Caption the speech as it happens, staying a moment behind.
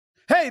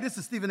Hey, this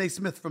is Stephen A.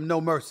 Smith from No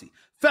Mercy.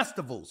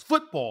 Festivals,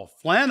 football,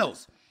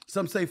 flannels.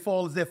 Some say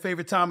fall is their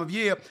favorite time of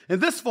year.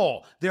 And this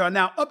fall, there are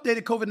now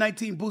updated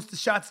COVID-19 booster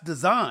shots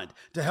designed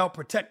to help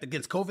protect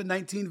against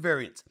COVID-19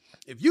 variants.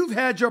 If you've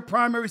had your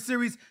primary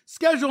series,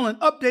 schedule an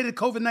updated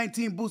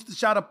COVID-19 booster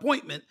shot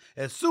appointment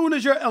as soon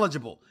as you're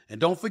eligible.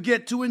 And don't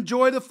forget to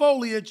enjoy the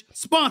foliage.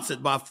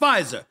 Sponsored by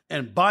Pfizer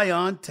and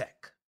BioNTech.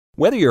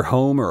 Whether you're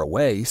home or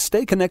away,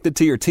 stay connected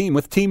to your team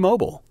with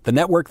T-Mobile, the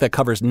network that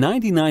covers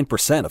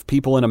 99% of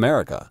people in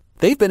America.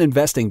 They've been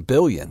investing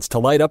billions to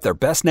light up their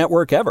best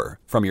network ever.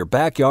 From your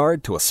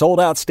backyard to a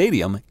sold-out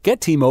stadium, get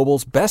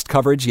T-Mobile's best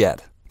coverage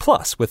yet.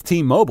 Plus, with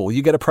T-Mobile,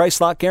 you get a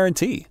Price Lock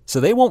Guarantee, so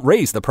they won't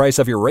raise the price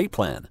of your rate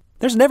plan.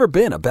 There's never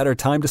been a better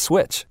time to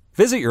switch.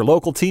 Visit your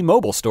local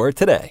T-Mobile store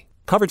today.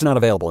 Coverage not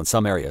available in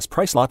some areas.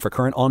 Price lock for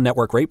current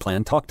on-network rate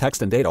plan. Talk,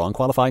 text, and data on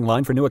qualifying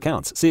line for new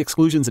accounts. See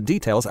exclusions and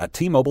details at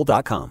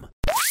T-Mobile.com.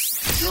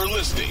 You're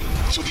listening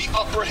to the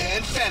Upper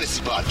Hand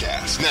Fantasy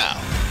Podcast. Now,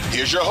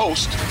 here's your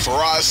host,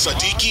 Faraz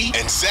Sadiki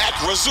and Zach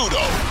Rizzuto.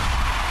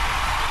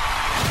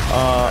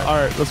 All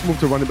right, let's move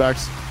to running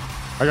backs.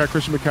 I got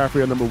Christian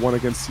McCaffrey at number 1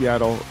 against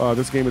Seattle.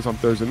 This game is on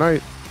Thursday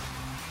night.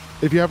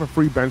 If you have a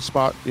free bench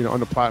spot,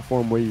 on the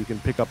platform where you can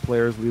pick up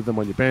players, leave them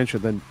on your bench,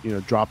 and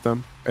then, drop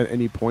them at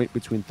any point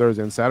between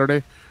Thursday and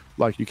Saturday,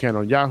 like you can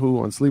on Yahoo,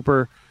 on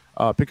Sleeper,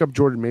 pick up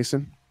Jordan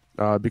Mason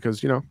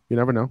because, you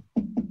never know.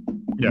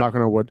 Yeah. Knock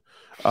on wood.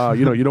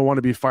 You don't want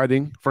to be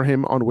fighting for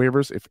him on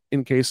waivers if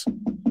in case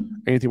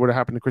anything were to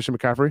happen to Christian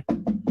McCaffrey.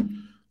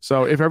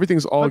 So if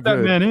everything's all Let good,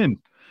 that man in.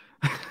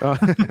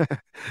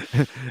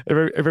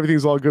 if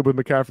everything's all good with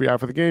McCaffrey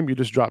after the game, you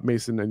just drop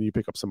Mason and you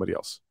pick up somebody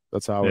else.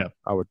 That's how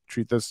I would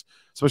treat this,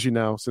 especially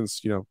now since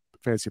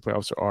fantasy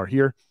playoffs are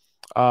here.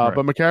 Right.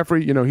 But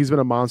McCaffrey, he's been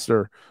a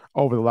monster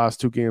over the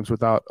last 2 games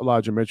without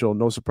Elijah Mitchell.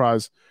 No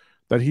surprise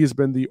that he's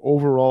been the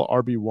overall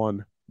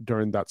RB1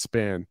 during that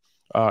span.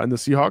 And the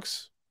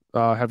Seahawks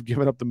have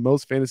given up the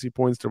most fantasy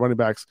points to running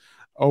backs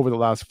over the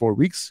last 4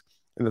 weeks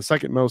and the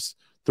second most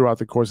throughout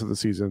the course of the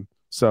season.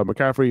 So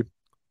McCaffrey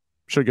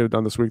should get it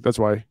done this week. That's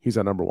why he's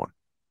at number 1.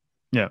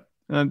 Yeah.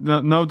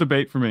 No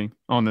debate for me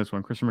on this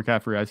one. Christian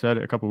McCaffrey, I said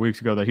a couple of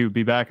weeks ago that he would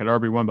be back at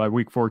RB1 by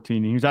week 14.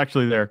 And he was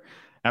actually there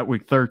at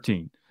week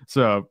 13.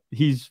 So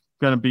he's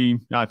going to be,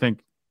 I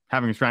think,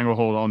 having a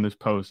stranglehold on this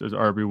post as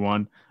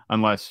RB1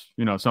 unless,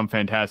 some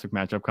fantastic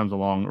matchup comes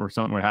along or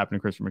something would happen to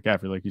Christian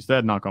McCaffrey. Like you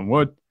said, knock on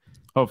wood.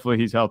 Hopefully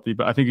he's healthy,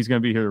 but I think he's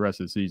going to be here the rest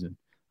of the season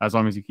as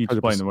long as he keeps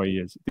 100%. Playing the way he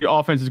is. The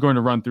offense is going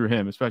to run through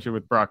him, especially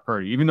with Brock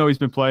Purdy. Even though he's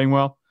been playing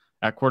well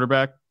at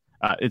quarterback,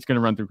 it's going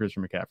to run through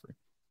Christian McCaffrey.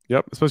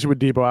 Yep, especially with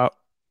Debo out.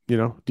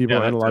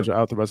 Debo and Elijah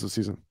out the rest of the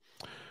season.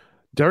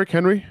 Derrick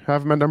Henry,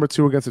 have him at number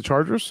 2 against the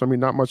Chargers.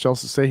 Not much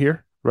else to say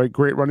here, right?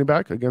 Great running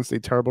back against a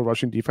terrible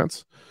rushing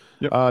defense.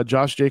 Yep.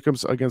 Josh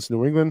Jacobs against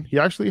New England. He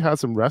actually had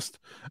some rest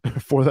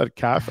for that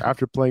calf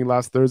after playing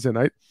last Thursday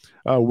night.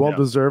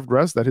 Well-deserved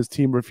rest that his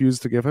team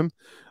refused to give him.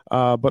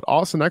 But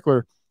Austin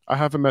Eckler, I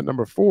have him at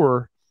number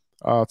 4.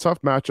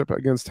 Tough matchup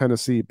against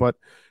Tennessee, but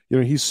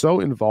he's so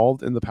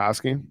involved in the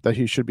pass game that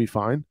he should be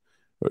fine.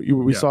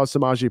 We saw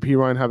Samaje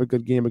Perine have a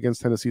good game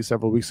against Tennessee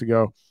several weeks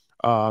ago.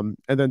 And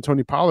then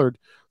Tony Pollard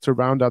to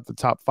round out the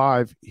top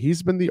 5.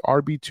 He's been the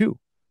RB2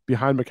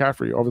 behind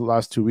McCaffrey over the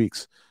last 2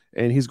 weeks.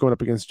 And he's going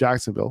up against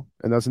Jacksonville.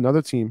 And that's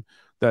another team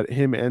that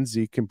him and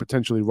Zeke can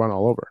potentially run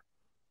all over.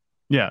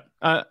 Yeah.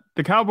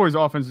 The Cowboys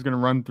offense is going to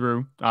run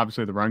through,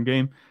 obviously, the run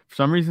game. For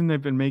some reason,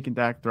 they've been making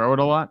Dak throw it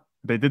a lot.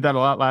 They did that a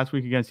lot last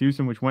week against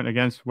Houston, which went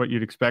against what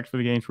you'd expect for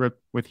the game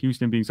script with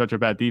Houston being such a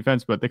bad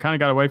defense, but they kind of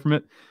got away from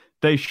it.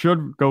 They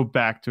should go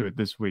back to it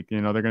this week.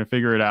 They're going to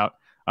figure it out.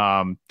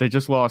 They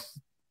just lost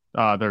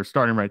their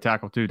starting right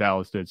tackle too,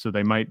 Dallas did, so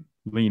they might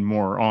lean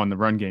more on the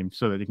run game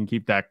so that they can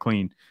keep that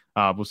clean.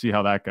 We'll see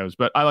how that goes.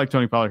 But I like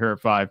Tony Pollard here at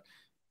 5.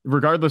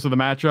 Regardless of the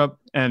matchup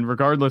and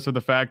regardless of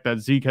the fact that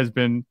Zeke has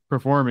been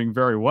performing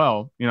very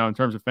well, in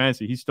terms of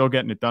fantasy, he's still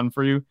getting it done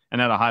for you. And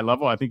at a high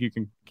level, I think you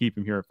can keep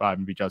him here at 5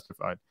 and be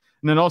justified.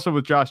 And then also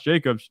with Josh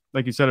Jacobs,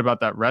 like you said about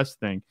that rest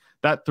thing,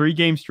 that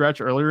 3-game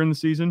stretch earlier in the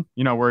season,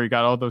 where he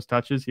got all those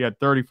touches, he had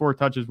 34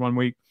 touches one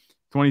week,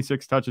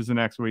 26 touches the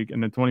next week,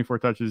 and then 24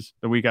 touches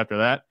the week after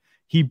that.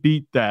 He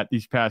beat that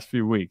these past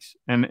few weeks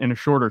and in a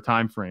shorter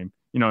time frame,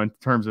 in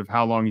terms of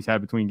how long he's had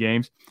between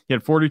games. He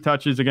had 40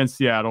 touches against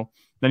Seattle.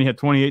 Then he had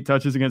 28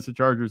 touches against the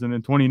Chargers and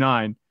then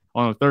 29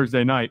 on a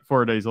Thursday night,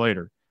 4 days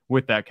later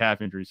with that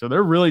calf injury. So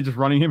they're really just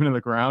running him into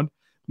the ground.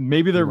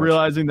 Maybe they're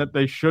realizing that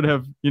they should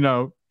have,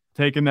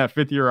 taken that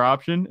 5th-year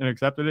option and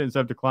accepted it instead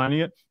of declining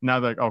it.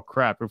 Now they're like, oh,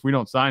 crap, if we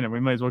don't sign him, we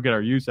might as well get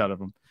our use out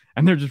of him.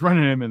 And they're just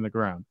running him in the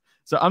ground.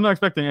 So I'm not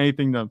expecting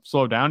anything to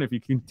slow down. If he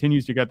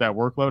continues to get that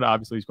workload,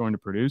 obviously he's going to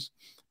produce.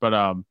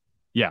 But,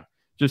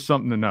 just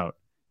something to note.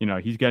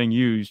 He's getting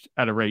used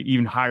at a rate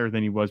even higher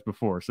than he was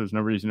before. So there's no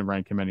reason to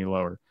rank him any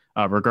lower,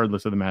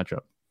 regardless of the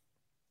matchup.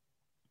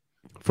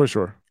 For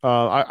sure.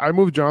 I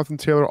moved Jonathan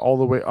Taylor all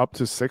the way up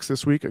to 6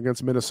 this week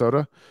against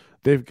Minnesota.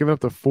 They've given up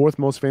the 4th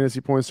most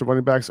fantasy points to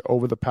running backs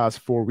over the past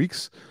 4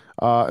 weeks.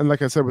 And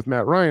like I said, with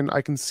Matt Ryan,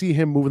 I can see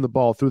him moving the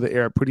ball through the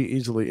air pretty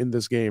easily in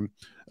this game.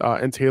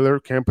 And Taylor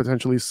can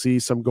potentially see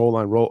some goal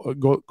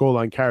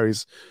line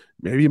carries,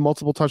 maybe a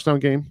multiple touchdown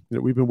game.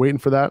 We've been waiting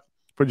for that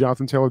for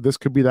Jonathan Taylor. This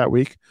could be that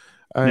week.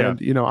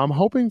 And, I'm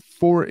hoping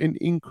for an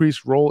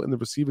increased role in the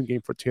receiving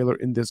game for Taylor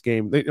in this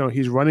game.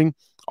 He's running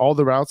all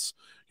the routes.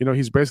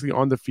 He's basically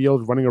on the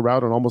field running a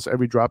route on almost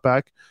every drop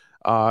back.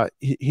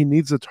 He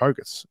needs the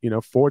targets,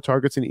 4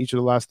 targets in each of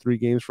the last 3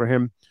 games for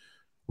him,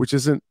 which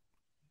isn't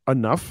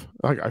enough.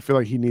 I feel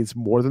like he needs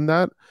more than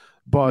that.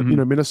 But,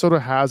 Minnesota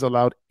has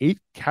allowed 8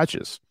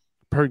 catches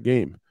per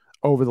game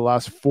over the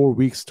last 4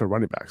 weeks to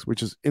running backs,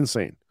 which is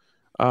insane.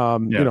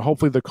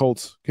 Hopefully the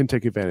Colts can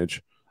take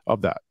advantage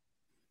of that.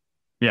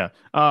 Yeah.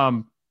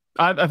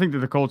 I think that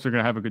the Colts are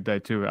going to have a good day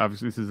too.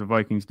 Obviously, this is the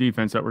Vikings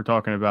defense that we're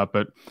talking about,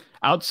 but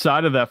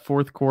outside of that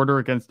fourth quarter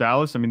against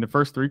Dallas, I mean, the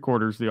first 3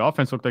 quarters, the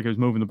offense looked like it was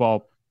moving the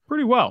ball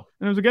pretty well,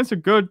 and it was against a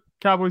good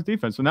Cowboys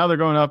defense. So now they're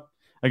going up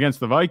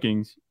against the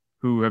Vikings,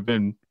 who have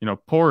been,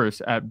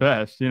 porous at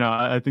best.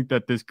 I think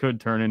that this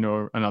could turn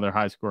into another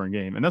high-scoring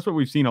game, and that's what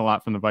we've seen a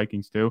lot from the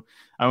Vikings too.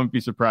 I wouldn't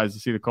be surprised to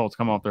see the Colts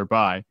come off their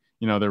bye.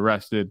 They're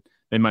rested.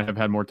 They might have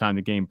had more time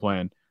to game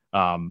plan.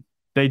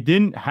 They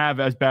didn't have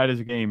as bad as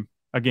a game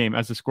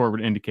as the score would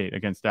indicate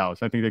against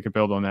Dallas. I think they could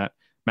build on that.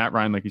 Matt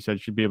Ryan, like you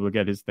said, should be able to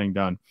get his thing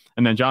done.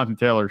 And then Jonathan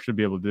Taylor should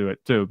be able to do it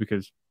too,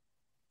 because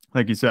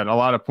like you said, a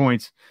lot of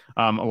points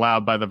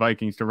allowed by the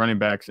Vikings to running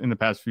backs in the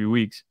past few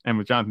weeks. And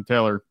with Jonathan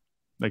Taylor,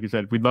 like you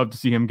said, we'd love to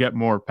see him get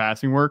more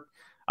passing work.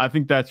 I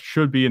think that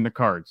should be in the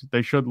cards.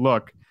 They should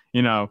look,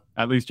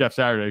 at least Jeff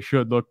Saturday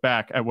should look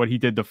back at what he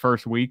did the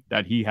first week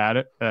that he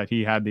had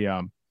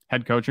the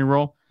head coaching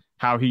role,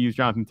 how he used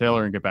Jonathan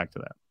Taylor, and get back to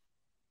that.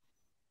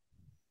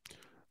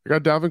 I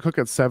got Dalvin Cook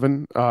at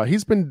 7.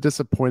 He's been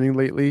disappointing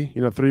lately.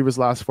 3 of his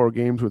last 4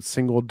 games with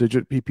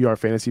single-digit PPR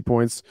fantasy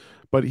points,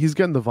 but he's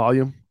getting the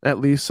volume at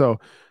least. So,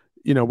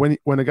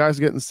 when a guy's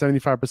getting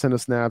 75%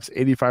 of snaps,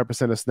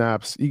 85% of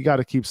snaps, you got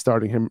to keep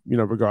starting him,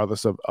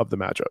 regardless of the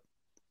matchup.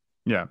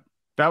 Yeah,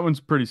 that one's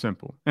pretty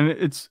simple. And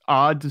it's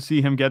odd to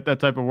see him get that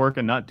type of work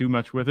and not do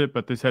much with it,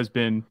 but this has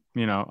been,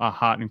 a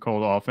hot and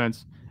cold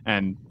offense,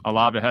 and a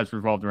lot of it has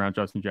revolved around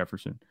Justin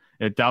Jefferson.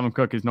 Dalvin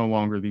Cook is no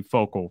longer the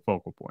focal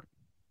point.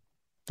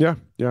 Yeah,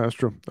 that's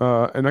true.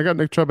 And I got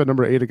Nick Chubb at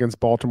number 8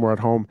 against Baltimore at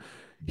home.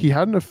 He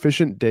had an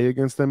efficient day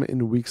against them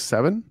in week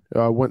 7,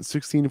 went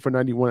 16 for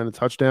 91 and a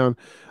touchdown.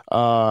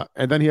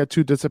 And then he had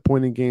 2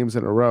 disappointing games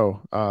in a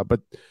row.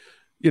 But,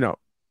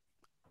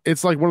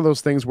 it's like one of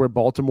those things where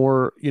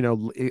Baltimore,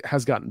 it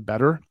has gotten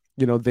better.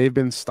 They've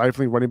been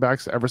stifling running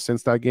backs ever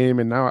since that game.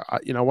 And now, I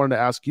wanted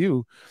to ask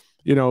you,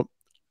 you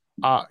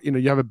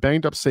have a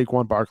banged up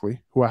Saquon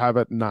Barkley, who I have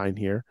at 9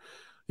 here.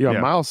 You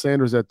have Miles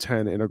Sanders at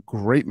 10 in a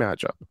great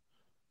matchup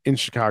in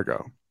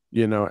Chicago,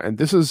 and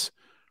this is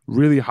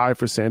really high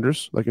for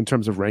Sanders, like in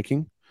terms of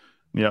ranking.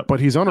 Yeah. But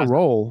he's on a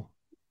roll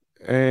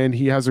and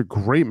he has a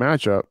great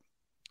matchup.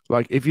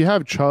 Like, if you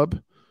have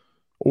Chubb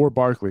or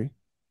Barkley,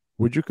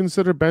 would you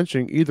consider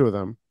benching either of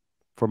them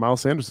for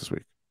Miles Sanders this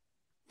week?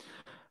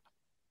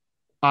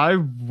 I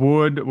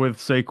would with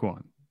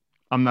Saquon.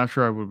 I'm not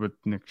sure I would with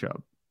Nick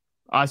Chubb.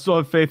 I still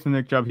have faith in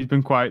Nick Chubb. He's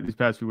been quiet these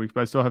past few weeks,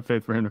 but I still have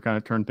faith for him to kind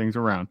of turn things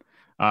around.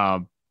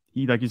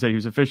 He, like you said, he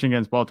was efficient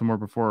against Baltimore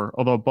before,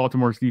 although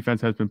Baltimore's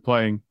defense has been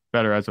playing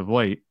better as of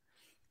late.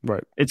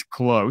 Right. It's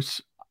close.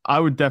 I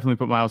would definitely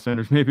put Miles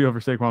Sanders maybe over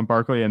Saquon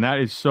Barkley, and that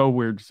is so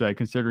weird to say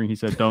considering he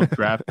said don't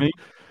draft me.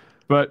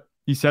 But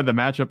he said the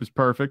matchup is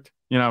perfect,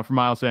 for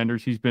Miles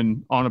Sanders. He's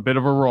been on a bit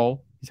of a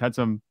roll. He's had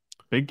some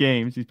big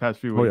games these past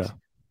few weeks.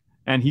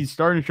 And he's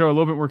starting to show a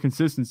little bit more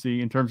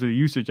consistency in terms of the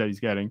usage that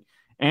he's getting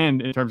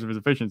and in terms of his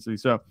efficiency.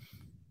 So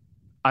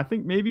I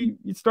think maybe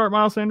you'd start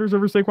Miles Sanders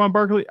over Saquon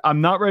Barkley.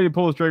 I'm not ready to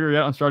pull the trigger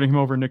yet on starting him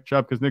over Nick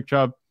Chubb, because Nick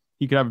Chubb,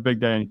 he could have a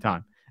big day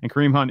anytime. And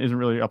Kareem Hunt isn't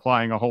really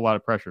applying a whole lot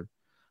of pressure,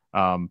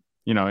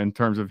 in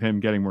terms of him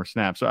getting more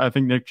snaps. So I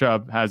think Nick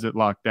Chubb has it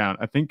locked down.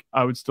 I think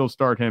I would still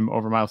start him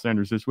over Miles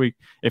Sanders this week.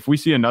 If we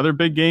see another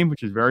big game,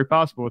 which is very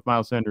possible with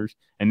Miles Sanders,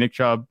 and Nick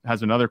Chubb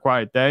has another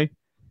quiet day,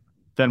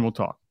 then we'll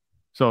talk.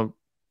 So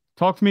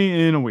talk to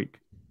me in a week,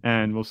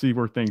 and we'll see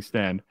where things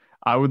stand.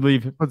 I would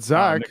leave but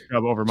Zach, Nick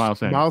Chubb over Miles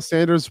Sanders. Miles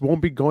Sanders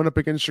won't be going up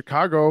against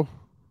Chicago.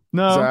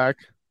 No, Zach.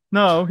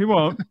 No, he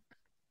won't.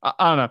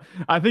 I don't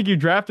know. I think you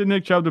drafted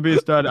Nick Chubb to be a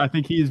stud. I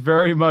think he is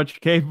very much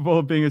capable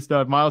of being a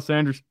stud. Miles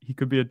Sanders, he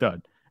could be a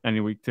dud any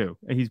week too.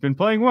 And he's been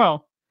playing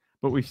well,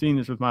 but we've seen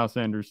this with Miles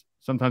Sanders.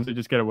 Sometimes they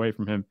just get away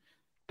from him.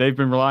 They've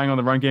been relying on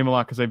the run game a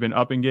lot because they've been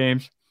up in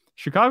games.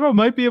 Chicago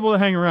might be able to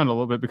hang around a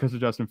little bit because of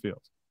Justin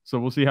Fields. So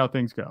we'll see how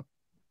things go.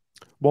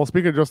 Well,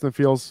 speaking of Justin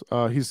Fields,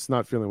 he's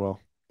not feeling well.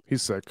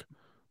 He's sick.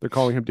 They're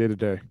calling him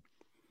day-to-day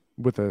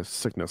with a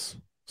sickness.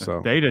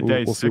 So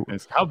day-to-day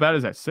sickness. How bad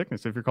is that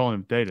sickness if you're calling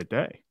him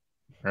day-to-day?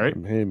 Right?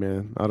 Hey,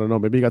 man. I don't know.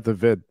 Maybe he got the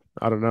vid.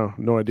 I don't know.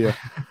 No idea.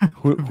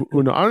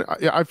 who knows?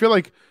 I feel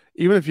like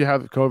even if you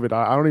have COVID,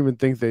 I don't even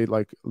think they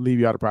leave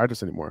you out of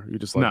practice anymore. You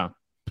just you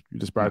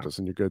just practice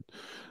and you're good.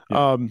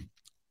 Yeah.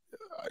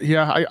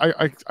 Yeah,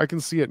 I can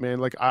see it, man.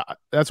 Like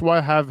that's why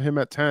I have him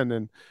at 10,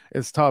 and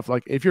it's tough.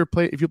 Like if you're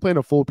playing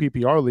a full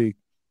PPR league,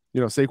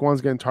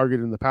 Saquon's getting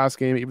targeted in the pass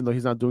game, even though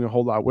he's not doing a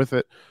whole lot with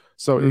it.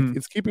 So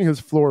it's keeping his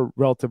floor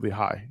relatively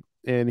high.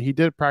 And he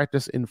did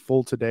practice in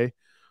full today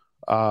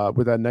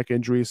with that neck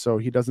injury, so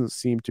he doesn't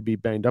seem to be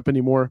banged up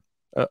anymore,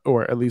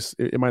 or at least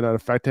it might not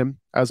affect him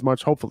as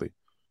much. Hopefully,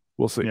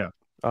 we'll see. Yeah.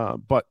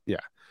 But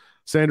yeah,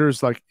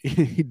 Sanders, like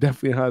he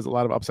definitely has a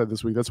lot of upside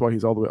this week. That's why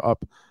he's all the way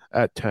up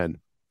at 10.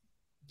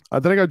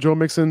 Then I got Joe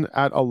Mixon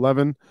at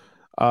 11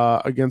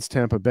 against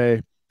Tampa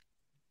Bay.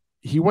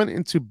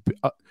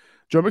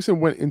 Joe Mixon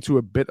went into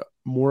a bit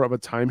more of a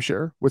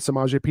timeshare with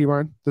Samaje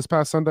Perine this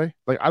past Sunday.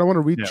 Like, I don't want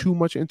to read too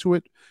much into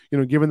it,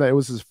 given that it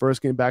was his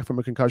first game back from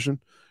a concussion.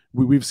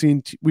 We've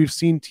seen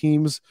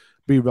teams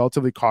be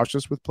relatively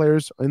cautious with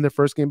players in their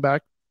first game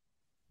back,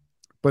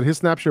 but his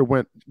snap share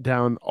went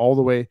down all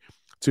the way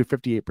to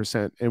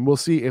 58%. And we'll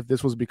see if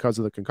this was because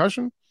of the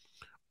concussion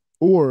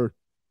or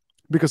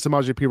because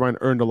Samaje Perine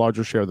earned a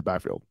larger share of the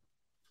backfield.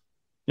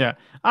 Yeah.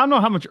 I don't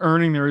know how much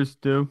earning there is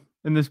to do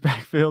in this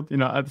backfield.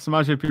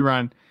 Samaje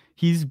Perine,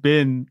 he's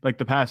been like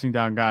the passing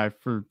down guy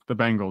for the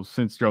Bengals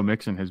since Joe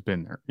Mixon has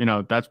been there.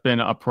 That's been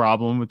a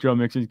problem with Joe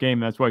Mixon's game.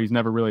 That's why he's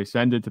never really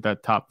ascended to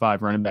that top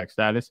 5 running back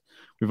status.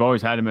 We've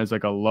always had him as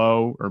like a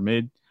low or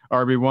mid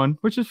RB1,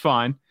 which is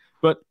fine.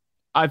 But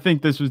I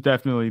think this was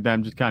definitely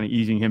them just kind of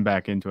easing him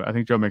back into it. I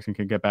think Joe Mixon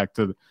can get back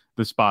to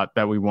the spot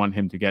that we want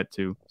him to get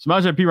to.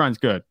 Samaje Perine's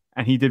good,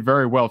 and he did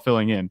very well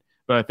filling in.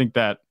 But I think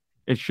that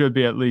it should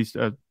be at least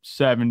a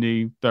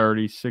 70-30,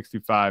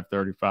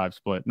 65-35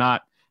 split.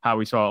 Not how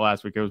we saw it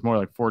last week. It was more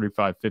like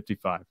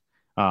 45-55.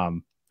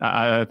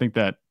 I think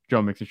that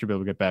Joe Mixon should be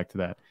able to get back to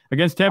that.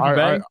 Against Tampa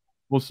Bay,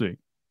 we'll see.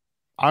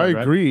 I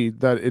agree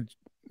that it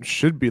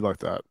should be like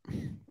that.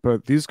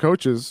 But these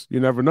coaches, you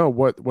never know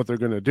what they're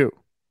going to do,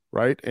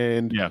 right?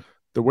 And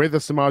the way that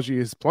Samaje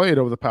has played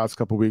over the past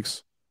couple of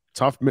weeks,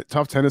 tough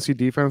Tennessee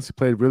defense. He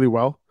played really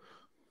well.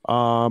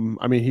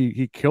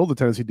 He killed the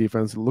Tennessee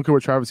defense. Look at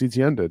what Travis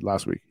Etienne did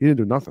last week. He didn't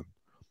do nothing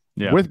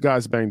with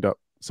guys banged up.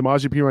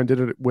 Samaje Perine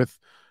did it with,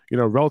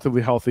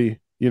 relatively healthy,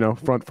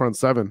 front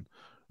seven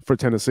for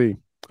Tennessee.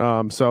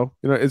 So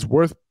it's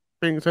worth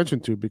paying attention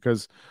to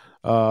because,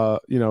 if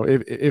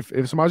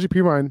Samaje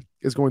Perine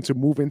is going to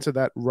move into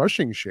that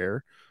rushing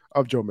share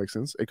of Joe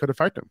Mixon's, it could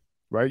affect him,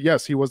 right?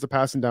 Yes, he was the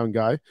passing down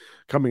guy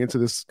coming into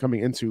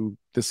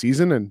the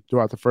season and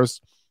throughout the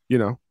first,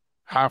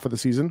 half of the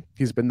season,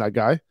 he's been that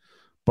guy.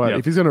 But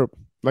if he's going to,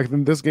 like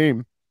in this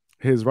game,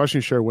 his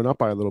rushing share went up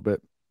by a little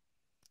bit.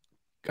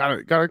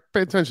 Gotta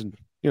pay attention,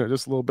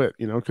 just a little bit,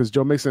 because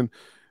Joe Mixon,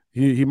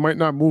 he might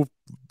not move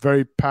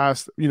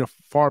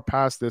far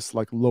past this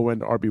like low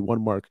end RB1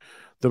 mark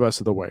the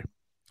rest of the way.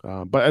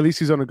 But at least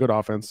he's on a good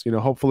offense.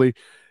 Hopefully,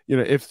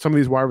 if some of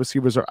these wide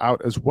receivers are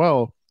out as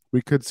well,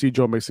 we could see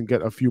Joe Mixon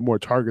get a few more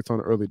targets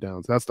on early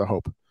downs. That's the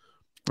hope.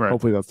 Right.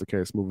 Hopefully that's the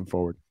case moving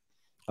forward.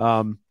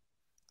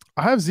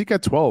 I have Zeke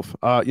at 12.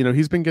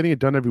 He's been getting it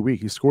done every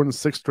week. He's scored in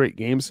 6 straight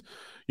games.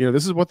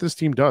 This is what this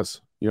team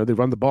does. They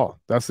run the ball.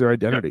 That's their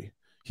identity. Yep.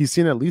 He's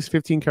seen at least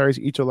 15 carries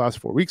each of the last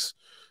 4 weeks.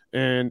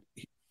 And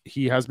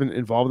he has been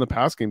involved in the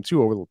pass game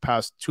too over the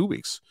past 2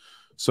 weeks.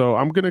 So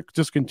I'm going to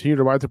just continue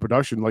to ride the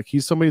production. Like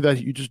he's somebody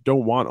that you just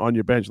don't want on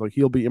your bench. Like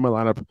he'll be in my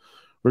lineup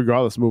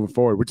regardless moving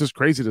forward, which is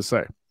crazy to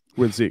say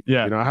with Zeke.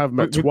 Yeah. I have him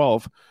at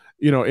 12,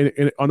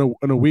 on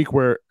a week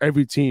where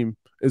every team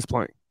is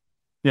playing.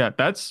 Yeah,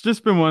 that's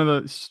just been one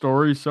of the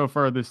stories so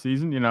far this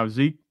season.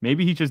 Zeke,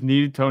 maybe he just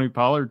needed Tony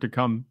Pollard to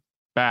come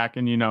back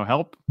and,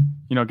 help,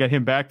 get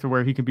him back to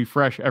where he can be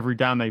fresh every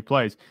down that he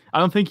plays. I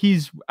don't think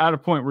he's at a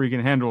point where he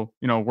can handle,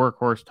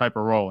 workhorse type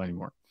of role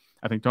anymore.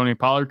 I think Tony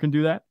Pollard can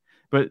do that,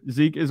 but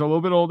Zeke is a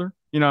little bit older.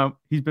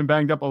 He's been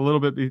banged up a little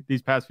bit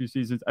these past few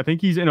seasons. I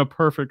think he's in a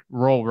perfect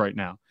role right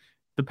now.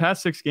 The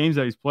past 6 games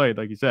that he's played,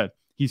 like you said,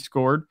 he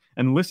scored,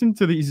 and listen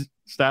to these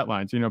stat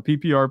lines,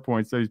 PPR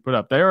points that he's put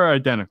up. They are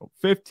identical.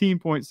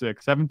 15.6,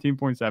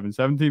 17.7,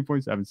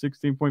 17.7,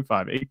 16.5,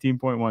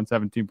 18.1,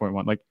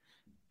 17.1. Like,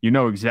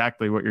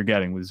 exactly what you're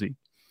getting with Zeke.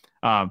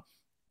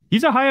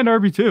 He's a high-end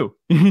RB2.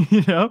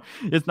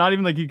 It's not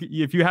even like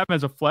if you have him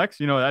as a flex,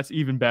 that's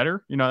even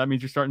better. That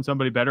means you're starting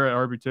somebody better at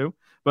RB2.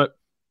 But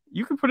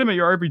you can put him at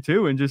your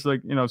RB2 and just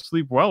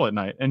sleep well at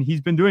night. And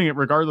he's been doing it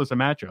regardless of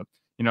matchup.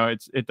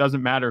 It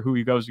doesn't matter who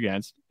he goes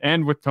against.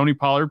 And with Tony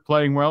Pollard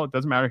playing well, it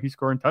doesn't matter. He's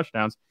scoring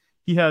touchdowns.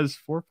 He has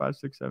 4, 5,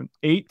 6, 7,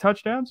 8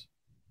 touchdowns.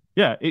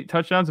 Yeah, 8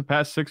 touchdowns the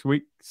past 6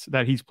 weeks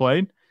that he's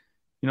played.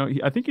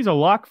 I think he's a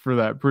lock for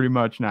that pretty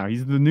much now.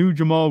 He's the new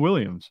Jamal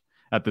Williams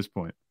at this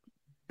point.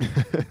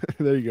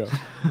 There you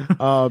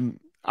go.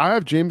 I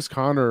have James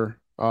Conner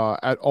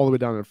at all the way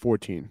down at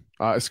 14.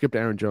 I skipped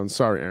Aaron Jones.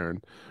 Sorry,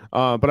 Aaron.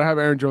 But I have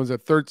Aaron Jones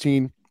at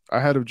 13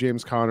 ahead of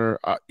James Conner.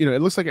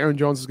 It looks like Aaron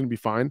Jones is going to be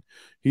fine.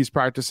 He's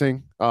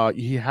practicing.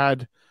 He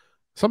had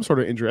some sort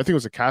of injury. I think it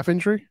was a calf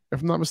injury,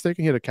 if I'm not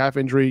mistaken. He had a calf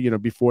injury,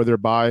 before their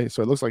bye.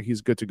 So it looks like he's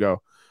good to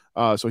go.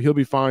 So he'll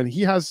be fine.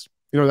 He has,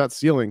 that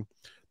ceiling.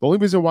 The only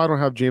reason why I don't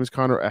have James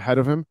Conner ahead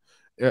of him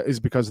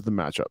is because of the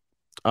matchup.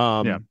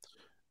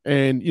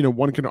 And,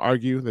 one can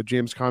argue that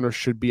James Conner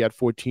should be at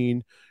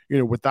 14.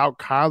 Without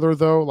Kyler,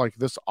 though, like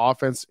this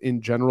offense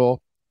in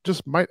general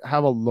just might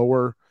have a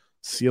lower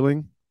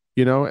ceiling,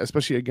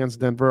 especially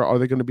against Denver. Are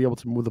they going to be able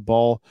to move the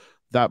ball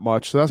that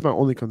much? So that's my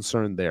only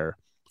concern there,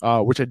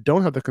 which I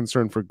don't have the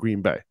concern for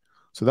Green Bay.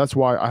 So that's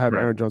why I have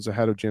Aaron Jones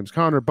ahead of James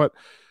Conner. But,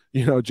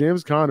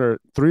 James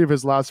Conner, 3 of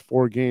his last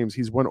 4 games,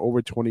 he's won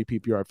over 20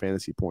 PPR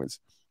fantasy points.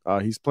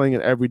 He's playing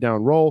an every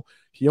down role.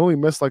 He only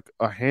missed like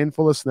a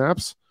handful of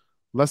snaps,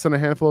 less than a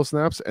handful of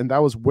snaps, and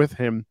that was with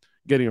him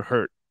getting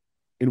hurt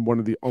on one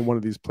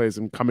of these plays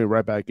and coming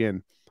right back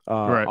in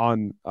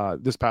on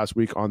this past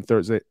week on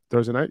Thursday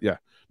night. Yeah,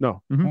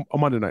 no, on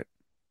Monday night.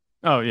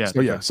 Oh yeah.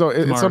 So yeah, so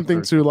it's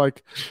something to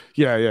like,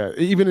 yeah.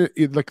 Even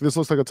like this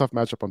looks like a tough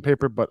matchup on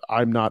paper, but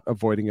I'm not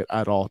avoiding it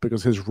at all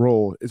because his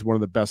role is one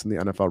of the best in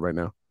the NFL right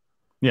now.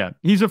 Yeah,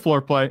 he's a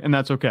floor play, and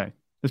that's okay,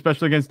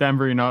 especially against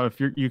Denver. If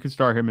you can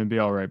start him and be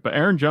all right. But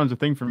Aaron Jones, the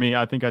thing for me,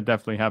 I think I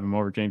definitely have him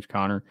over James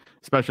Conner,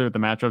 especially with the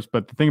matchups.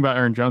 But the thing about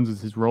Aaron Jones is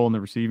his role in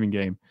the receiving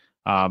game.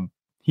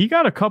 He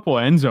got a couple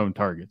end zone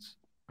targets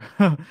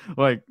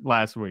like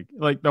last week.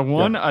 Like the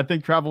one I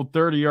think traveled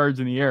 30 yards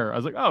in the air. I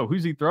was like, oh,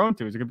 who's he throwing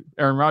to? Is it gonna be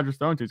Aaron Rodgers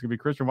throwing to? Is it gonna be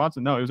Christian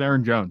Watson? No, it was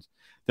Aaron Jones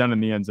down in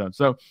the end zone.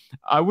 So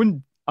I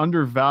wouldn't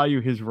undervalue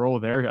his role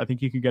there. I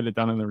think he could get it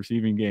done in the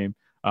receiving game.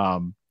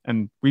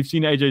 And we've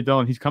seen AJ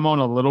Dillon. He's come on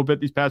a little bit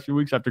these past few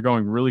weeks after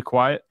going really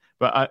quiet.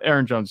 But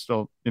Aaron Jones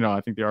still, I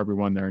think the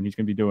RB1 there, and he's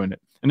going to be doing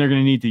it. And they're going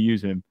to need to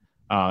use him,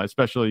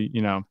 especially,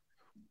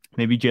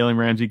 maybe Jalen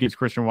Ramsey gives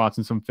Christian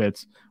Watson some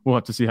fits. We'll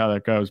have to see how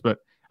that goes. But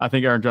I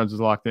think Aaron Jones is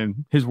locked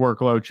in. His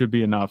workload should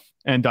be enough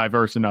and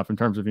diverse enough in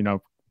terms of,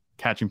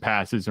 catching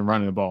passes and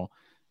running the ball.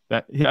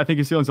 That I think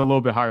his ceiling's a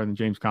little bit higher than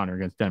James Conner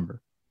against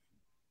Denver.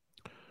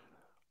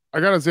 I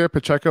got Isaiah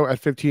Pacheco at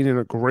 15 in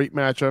a great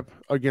matchup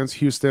against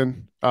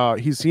Houston.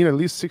 He's seen at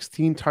least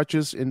 16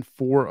 touches in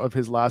 4 of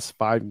his last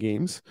 5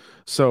 games.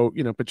 So,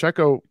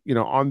 Pacheco,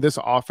 on this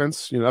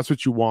offense, that's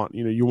what you want.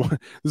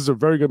 This is a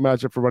very good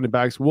matchup for running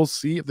backs. We'll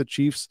see if the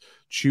Chiefs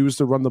choose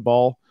to run the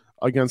ball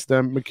against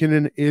them.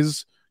 McKinnon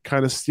is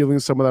kind of stealing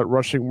some of that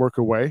rushing work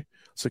away.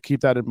 So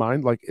keep that in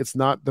mind. Like, it's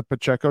not the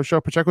Pacheco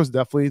show. Pacheco's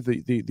definitely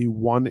the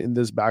one in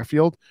this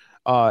backfield.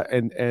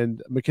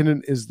 And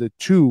McKinnon is the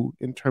 2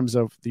 in terms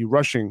of the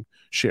rushing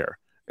share.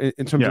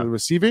 In terms of the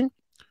receiving,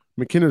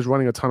 McKinnon is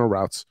running a ton of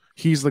routes.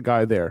 He's the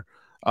guy there.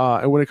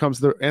 And when it comes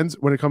to the ends,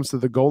 when it comes to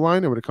the goal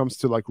line, and when it comes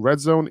to like red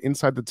zone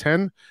inside the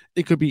 10,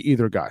 it could be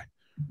either guy.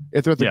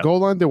 If they're at the goal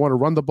line, they want to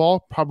run the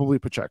ball, probably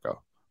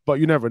Pacheco. But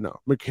you never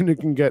know. McKinnon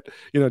can get,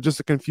 just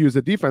to confuse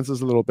the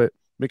defenses a little bit,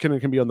 McKinnon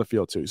can be on the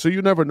field too. So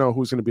you never know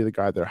who's going to be the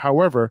guy there.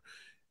 However,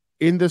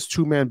 in this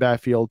 2-man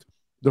backfield,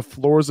 the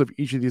floors of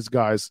each of these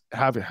guys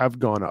have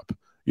gone up,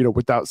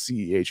 without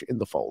CEH in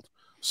the fold.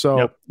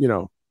 So,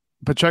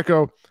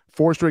 Pacheco,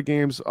 4 straight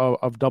games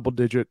of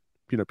double-digit,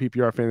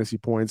 PPR fantasy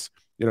points,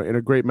 in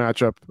a great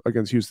matchup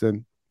against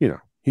Houston.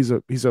 He's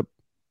a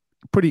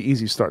pretty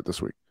easy start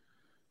this week.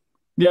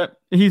 Yeah,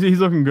 he's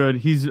looking good.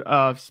 He's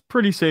a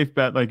pretty safe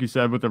bet, like you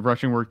said, with the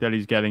rushing work that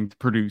he's getting to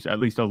produce at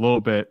least a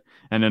little bit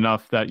and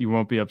enough that you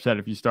won't be upset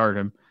if you start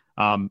him.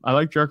 I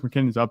like Jerick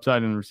McKinnon's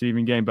upside in the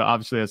receiving game, but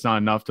obviously that's not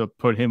enough to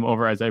put him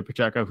over Isaiah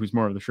Pacheco, who's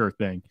more of the sure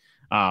thing.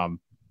 And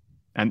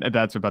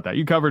that's about that.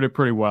 You covered it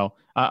pretty well.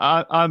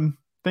 I'm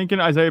thinking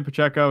Isaiah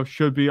Pacheco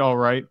should be all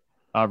right,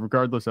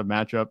 regardless of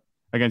matchup.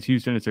 Against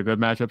Houston, it's a good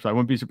matchup, so I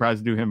wouldn't be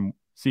surprised to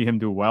see him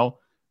do well.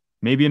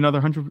 Maybe another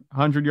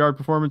 100-yard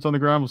performance on the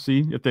ground. We'll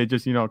see if they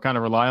just, kind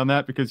of rely on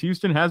that, because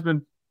Houston has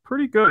been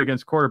pretty good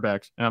against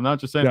quarterbacks. And I'm not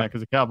just saying that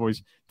because the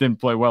Cowboys didn't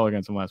play well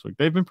against them last week.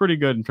 They've been pretty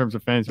good in terms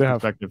of fantasy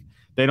perspective.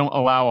 They don't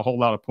allow a whole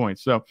lot of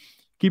points. So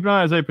keep an eye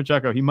on Isaiah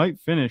Pacheco. He might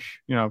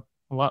finish, a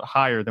lot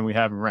higher than we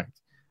have him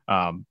ranked.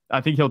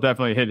 I think he'll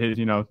definitely hit his,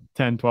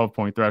 10,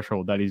 12-point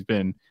threshold that he's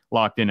been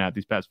locked in at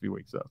these past few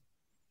weeks, though.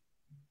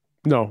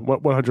 No,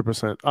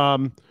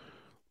 100%.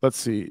 Let's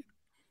see.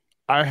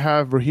 I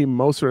have Raheem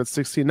Mostert at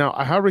 16. Now,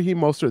 I have Raheem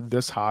Mostert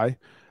this high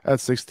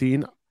at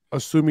 16,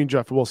 assuming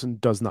Jeff Wilson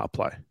does not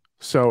play.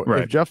 So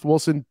if Jeff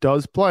Wilson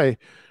does play,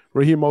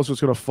 Raheem Mostert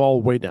is going to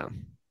fall way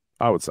down,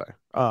 I would say.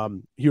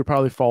 He would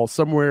probably fall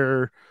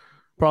somewhere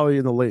probably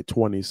in the late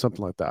 20s,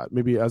 something like that,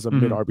 maybe as a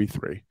mid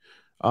RB3.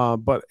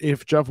 But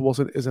if Jeff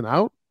Wilson is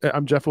out,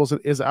 I'm going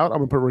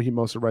to put Raheem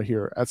Mostert right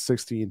here at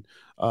 16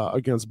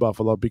 against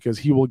Buffalo, because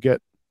he will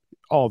get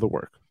all the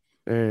work.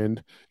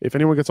 And if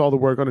anyone gets all the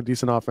work on a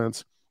decent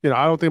offense,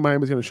 I don't think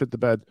Miami's going to shit the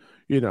bed,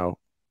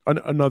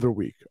 another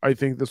week. I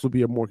think this will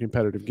be a more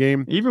competitive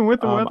game. Even with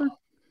the weather?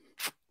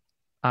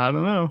 I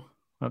don't know.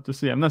 I'll have to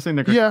see. I'm not saying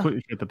they're going to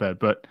completely shit the bed,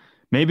 but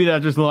maybe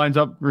that just lines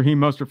up Raheem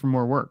Mostert for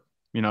more work.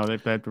 They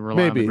have to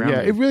rely on the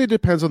ground. It really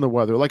depends on the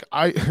weather.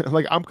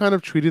 I'm kind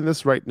of treating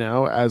this right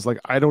now as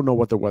I don't know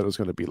what the weather's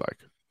going to be like.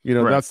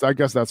 I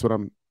guess that's what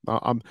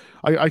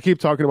I keep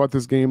talking about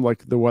this game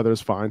like the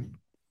weather's fine.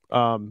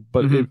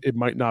 But it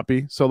might not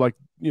be. So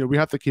we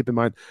have to keep in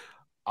mind,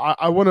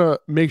 I want to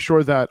make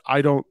sure that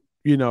I don't,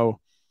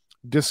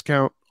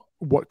 discount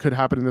what could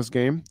happen in this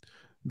game.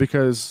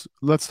 because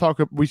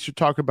we should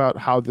talk about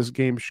how this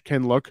game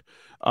can look,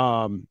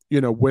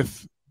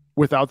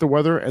 without the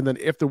weather. And then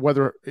if the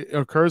weather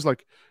occurs,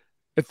 like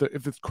if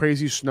it's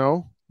crazy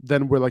snow,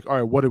 then we're like, all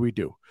right, what do we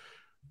do?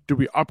 Do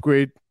we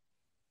upgrade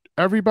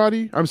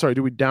everybody? I'm sorry,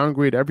 do we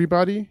downgrade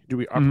everybody? Do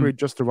we upgrade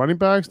just the running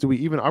backs? Do we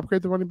even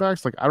upgrade the running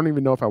backs? Like, I don't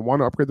even know if I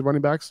want to upgrade the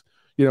running backs,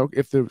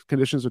 if the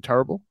conditions are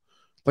terrible.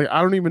 Like,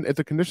 if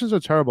the conditions are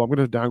terrible, I'm going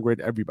to downgrade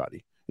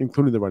everybody,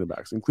 including the running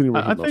backs, including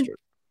Raheem Mostert.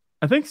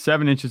 I think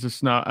 7 inches of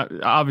snow,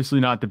 obviously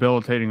not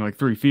debilitating like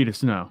 3 feet of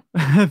snow.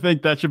 I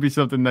think that should be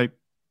something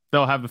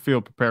they'll have the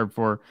field prepared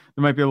for.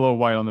 There might be a little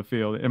white on the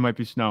field. It might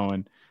be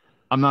snowing.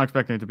 I'm not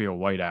expecting it to be a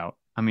whiteout.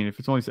 I mean, if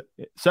it's only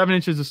 7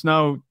 inches of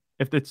snow,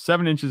 if it's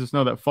 7 inches of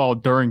snow that fall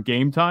during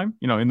game time,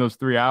 in those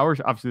 3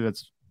 hours, obviously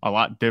that's a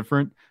lot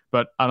different,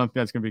 but I don't think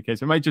that's going to be the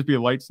case. It might just be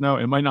a light snow.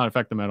 It might not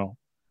affect them at all.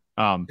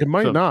 It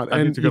might not.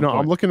 And,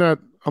 I'm looking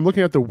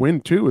at the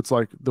wind too. It's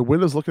like the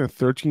wind is looking at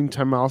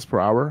 10 miles per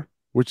hour,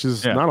 which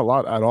is not a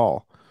lot at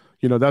all.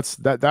 That's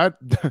that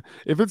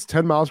if it's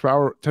 10 mile per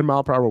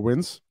hour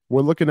winds,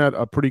 we're looking at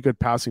a pretty good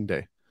passing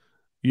day.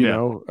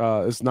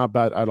 It's not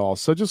bad at all.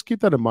 So just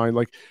keep that in mind.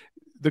 Like,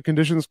 the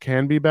conditions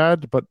can be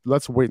bad, but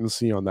let's wait and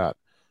see on that.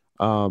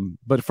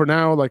 But for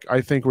now, like,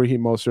 I think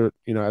Raheem Mostert,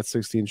 at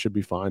 16 should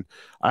be fine.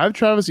 I have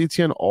Travis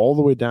Etienne all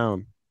the way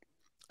down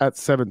at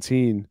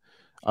 17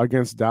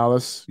 against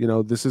Dallas.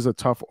 This is a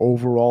tough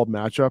overall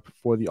matchup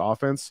for the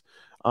offense.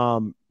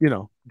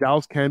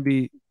 Dallas can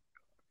be,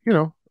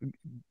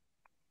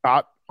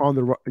 hot on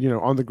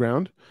the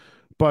ground,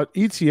 but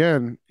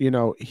Etienne,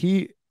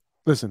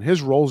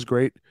 his role is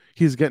great.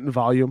 He's getting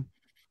volume,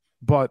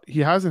 but he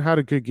hasn't had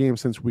a good game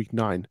since week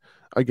 9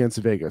 against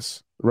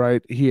Vegas,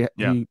 right? He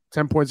 10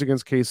 points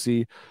against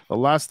KC. The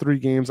last 3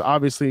 games,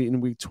 obviously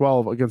in week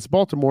 12 against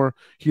Baltimore,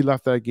 he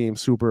left that game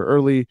super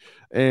early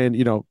and,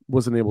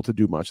 wasn't able to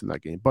do much in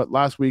that game. But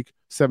last week,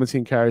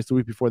 17 carries. The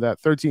week before that,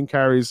 13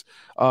 carries.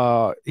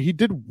 He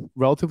did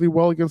relatively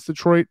well against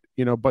Detroit,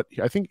 but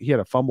I think he had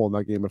a fumble in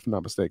that game, if I'm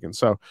not mistaken.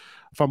 So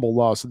fumble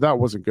loss. So that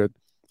wasn't good.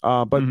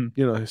 But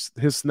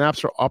his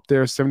snaps are up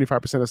there,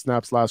 75% of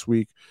snaps last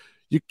week.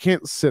 You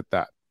can't sit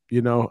that,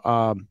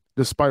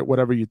 despite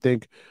whatever you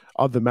think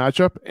of the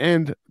matchup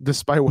and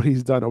despite what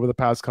he's done over the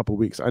past couple of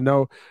weeks. I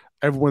know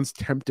everyone's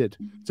tempted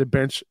to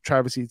bench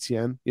Travis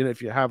Etienne.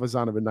 If you have a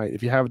Zonovan Knight,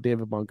 if you have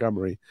David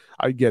Montgomery,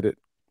 I get it.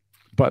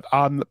 But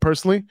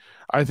personally,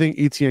 I think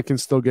Etienne can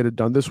still get it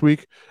done this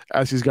week,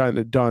 as he's gotten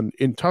it done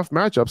in tough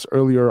matchups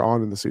earlier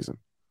on in the season.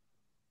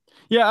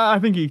 Yeah, I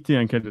think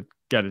Etienne can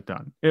get it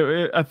done.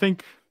 I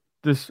think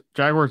this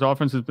Jaguars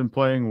offense has been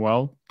playing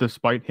well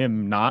despite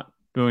him not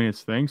doing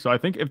his thing. So I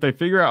think if they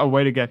figure out a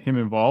way to get him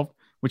involved,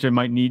 which they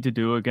might need to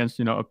do against,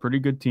 a pretty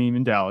good team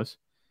in Dallas,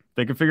 if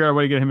they can figure out a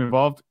way to get him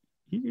involved,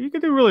 he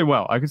could do really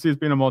well. I can see this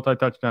being a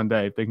multi-touchdown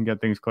day if they can get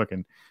things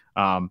clicking.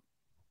 I'm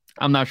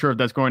not sure if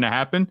that's going to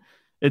happen.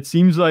 It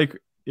seems like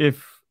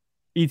if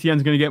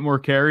Etienne's going to get more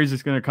carries,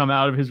 it's going to come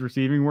out of his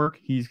receiving work.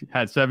 He's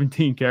had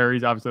 17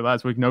 carries, obviously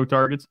last week, no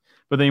targets,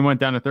 but then he went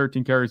down to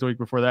 13 carries the week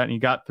before that, and he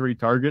got 3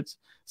 targets.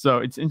 So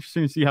it's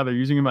interesting to see how they're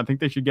using him. I think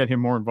they should get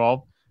him more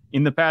involved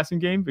in the passing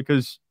game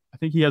because I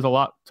think he has a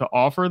lot to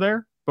offer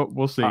there, but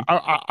we'll see.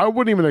 I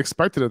wouldn't even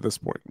expect it at this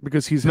point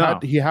because he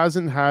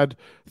hasn't had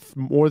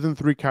more than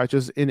 3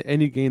 catches in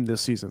any game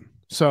this season.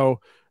 So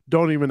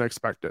don't even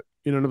expect it.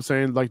 You know what I'm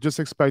saying? Like, just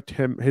expect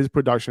his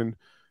production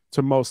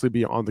to mostly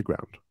be on the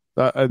ground.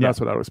 That's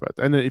what I would expect.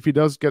 And then if he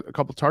does get a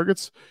couple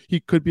targets, he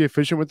could be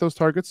efficient with those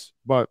targets,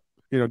 but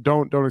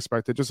don't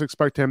expect it. Just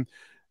expect him,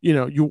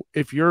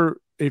 if you're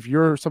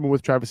someone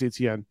with Travis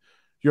Etienne,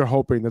 you're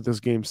hoping that this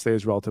game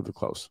stays relatively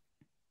close.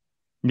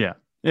 Yeah,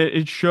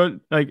 it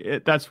should.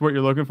 That's what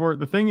you're looking for.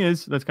 The thing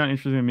is, that's kind of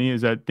interesting to me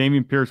is that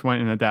Dameon Pierce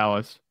went into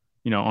Dallas,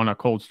 on a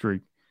cold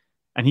streak,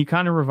 and he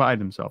kind of revived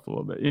himself a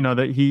little bit.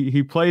 That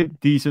he played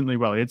decently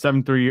well. He had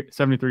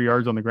 73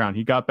 yards on the ground.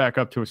 He got back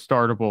up to a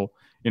startable,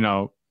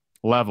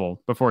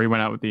 level before he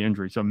went out with the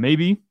injury. So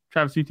maybe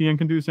Travis Etienne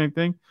can do the same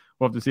thing.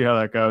 We'll have to see how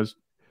that goes.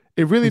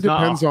 It really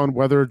depends on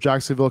whether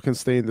Jacksonville can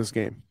stay in this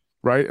game.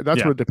 Right?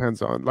 That's what it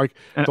depends on. Like,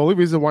 the only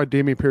reason why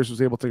Dameon Pierce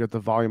was able to get the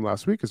volume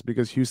last week is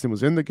because Houston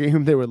was in the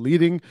game. They were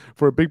leading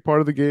for a big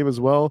part of the game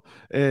as well.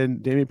 And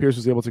Dameon Pierce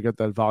was able to get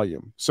that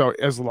volume. So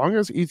as long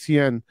as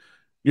Etienne,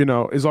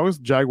 as long as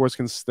Jaguars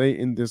can stay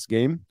in this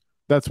game,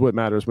 that's what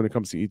matters when it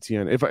comes to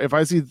Etienne. If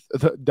I see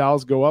the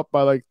Dallas go up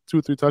by like 2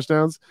 or 3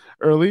 touchdowns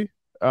early,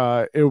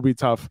 it will be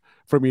tough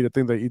for me to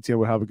think that Etienne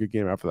will have a good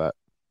game after that.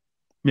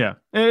 Yeah.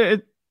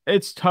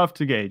 It's tough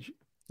to gauge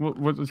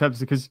what's happening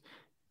because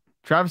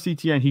Travis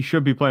Etienne, he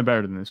should be playing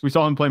better than this. We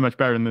saw him play much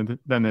better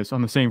than this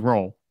on the same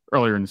role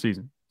earlier in the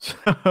season.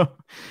 So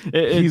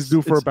he's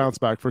due for a bounce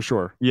back for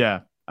sure. Yeah,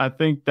 I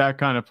think that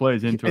kind of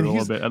plays into it a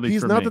little bit. At least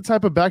he's not the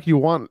type of back you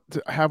want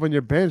to have on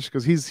your bench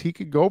because he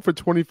could go for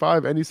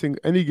 25 any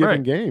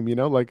given game.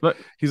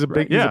 He's a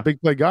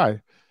big play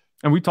guy.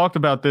 And we talked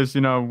about this,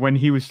 when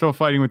he was still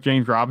fighting with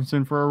James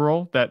Robinson for a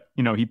role that,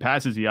 he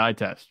passes the eye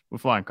test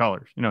with flying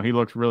colors. He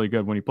looks really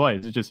good when he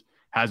plays. It just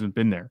hasn't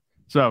been there.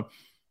 So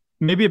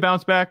maybe a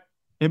bounce back.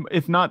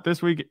 If not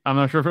this week, I'm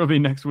not sure if it'll be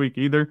next week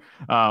either.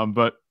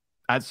 But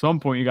at some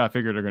point, you got to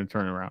figure they're going to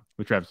turn it around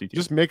with Travis Etienne.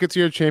 Just make it to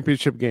your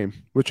championship game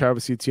with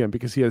Travis Etienne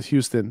because he has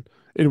Houston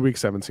in week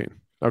 17.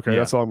 Okay,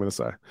 that's all I'm going to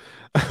say.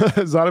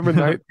 Zonovan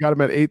Knight got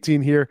him at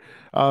 18 here.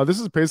 This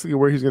is basically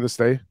where he's going to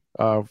stay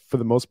for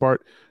the most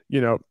part.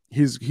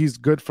 He's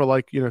good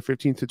for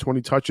 15 to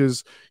 20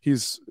 touches.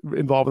 He's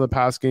involved in the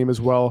pass game as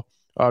well.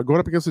 Going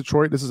up against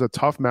Detroit, this is a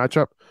tough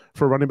matchup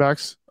for running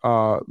backs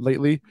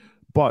lately,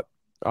 but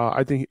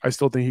I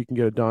still think he can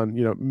get it done.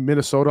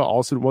 Minnesota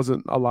also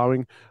wasn't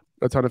allowing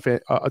a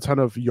ton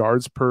of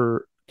yards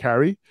per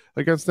carry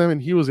against them, and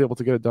he was able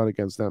to get it done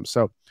against them.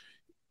 So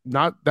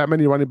not that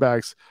many running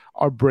backs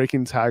are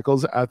breaking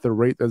tackles at the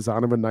rate that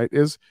Zonovan Knight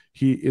is.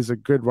 He is a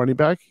good running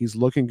back. He's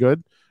looking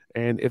good.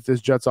 And if this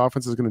Jets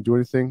offense is going to do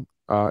anything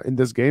in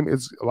this game,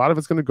 a lot of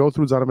it's going to go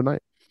through Zonovan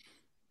Knight.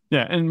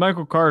 Yeah, and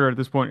Michael Carter at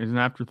this point is an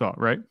afterthought,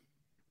 right?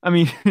 I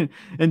mean,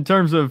 in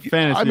terms of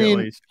fantasy, at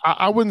least.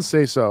 I wouldn't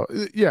say so.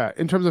 Yeah,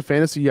 in terms of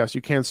fantasy, yes,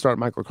 you can start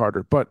Michael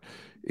Carter, but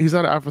he's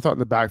not an afterthought in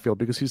the backfield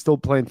because he's still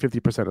playing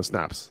 50% of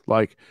snaps.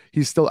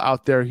 He's still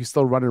out there. He's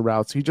still running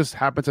routes. He just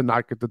happened to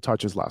not get the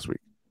touches last week.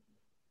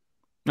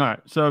 All right,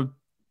 so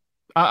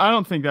I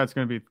don't think that's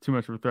going to be too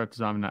much of a threat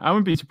to Zonovan Knight. I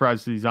wouldn't be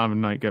surprised to see Zonovan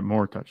Knight get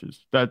more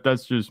touches.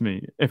 That's just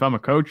me. If I'm a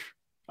coach,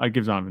 I'd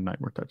give Zonovan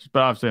Knight more touches,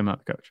 but obviously I'm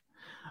not the coach.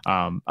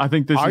 I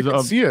think I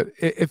can see it.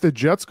 If the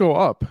Jets go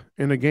up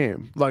in a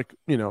game, like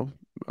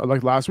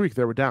last week,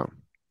 they were down,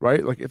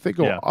 right? If they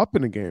go up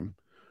in a game,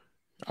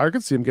 I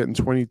could see him getting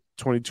 20,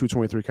 22,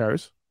 23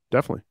 carries.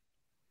 Definitely.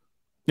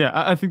 Yeah,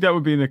 I think that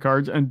would be in the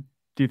cards. And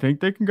do you think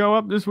they can go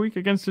up this week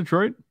against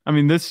Detroit? I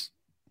mean, this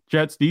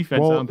Jets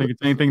defense, I don't think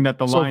it's anything that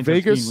the Lions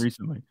have seen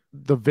recently.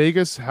 The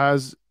Vegas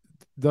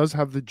does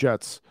have the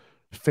Jets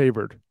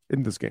favored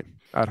in this game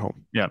at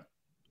home. Yeah.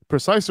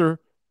 Preciser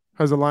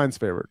has the Lions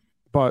favored,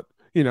 but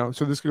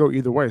so this could go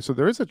either way. So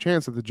there is a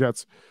chance that the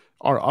Jets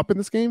are up in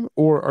this game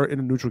or are in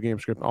a neutral game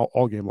script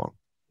all game long.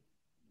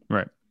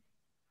 Right.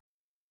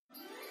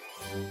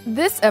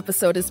 This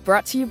episode is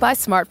brought to you by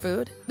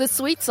Smartfood, the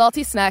sweet,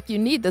 salty snack you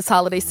need this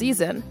holiday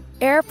season.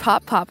 Air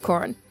Pop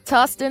Popcorn,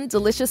 tossed in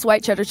delicious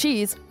white cheddar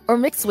cheese, or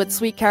mixed with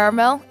sweet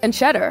caramel and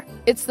cheddar.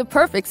 It's the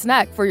perfect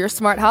snack for your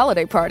smart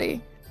holiday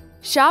party.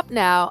 Shop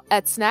now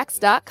at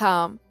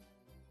snacks.com.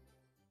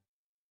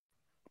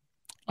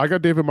 I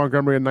got David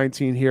Montgomery at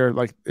 19 here.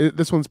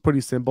 This one's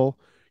pretty simple.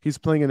 He's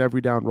playing an every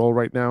down role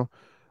right now.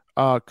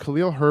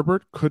 Khalil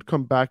Herbert could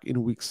come back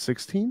in week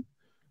 16.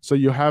 So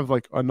you have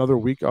another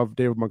week of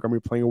David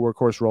Montgomery playing a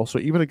workhorse role. So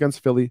even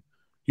against Philly,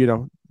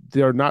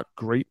 they're not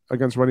great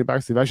against running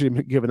backs. They've actually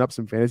been giving up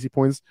some fantasy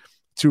points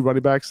to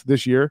running backs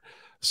this year.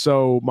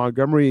 So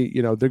Montgomery,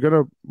 they're going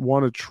to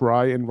want to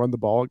try and run the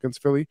ball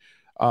against Philly,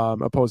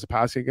 opposed to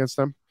passing against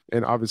them.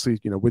 And obviously,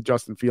 with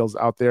Justin Fields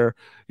out there,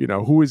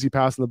 who is he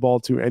passing the ball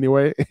to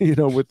anyway?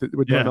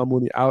 With Darnell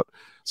Mooney out,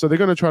 so they're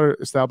going to try to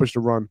establish the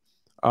run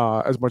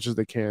as much as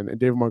they can. And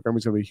David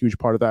Montgomery's going to be a huge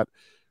part of that.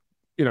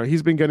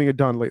 He's been getting it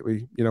done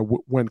lately.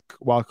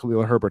 While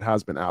Khalil Herbert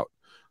has been out,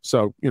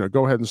 so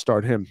go ahead and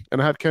start him.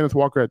 And I had Kenneth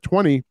Walker at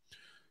 20.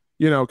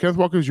 Kenneth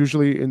Walker is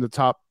usually in the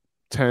top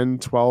 10,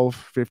 12,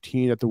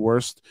 15 at the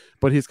worst,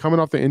 but he's coming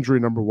off the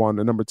injury, number one,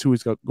 and number two,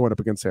 he's going up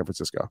against San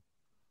Francisco.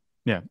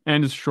 Yeah,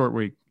 and it's a short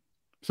week.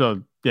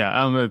 So, yeah,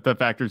 I don't know if that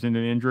factors into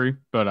the injury,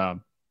 but,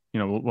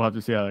 we'll have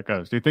to see how that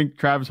goes. Do you think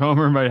Travis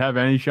Homer might have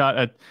any shot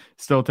at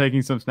still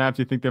taking some snaps?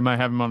 Do you think they might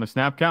have him on a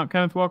snap count,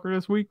 Kenneth Walker,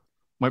 this week?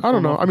 I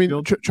don't know. I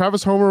mean,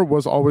 Travis Homer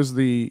was always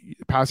the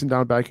passing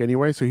down back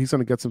anyway, so he's going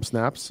to get some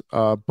snaps.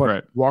 But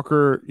right.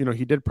 Walker,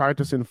 he did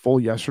practice in full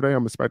yesterday.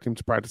 I'm expecting him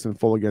to practice in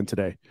full again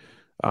today.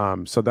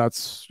 So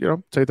that's,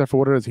 take that for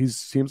what it is. He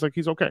seems like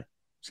he's okay.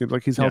 Seems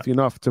like he's healthy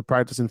enough to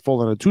practice in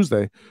full on a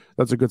Tuesday.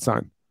 That's a good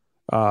sign.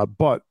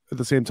 But at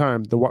the same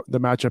time, the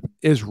matchup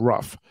is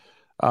rough.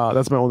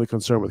 That's my only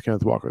concern with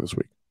Kenneth Walker this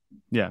week.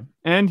 Yeah,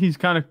 and he's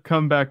kind of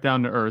come back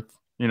down to earth,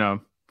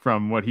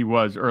 from what he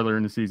was earlier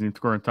in the season,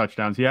 scoring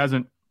touchdowns. He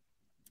hasn't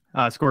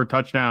scored a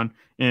touchdown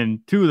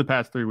in 2 of the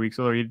past 3 weeks,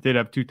 although he did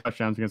have 2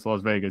 touchdowns against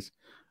Las Vegas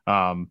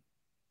a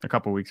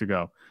couple weeks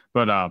ago.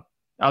 But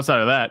outside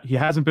of that, he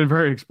hasn't been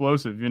very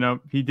explosive.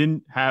 He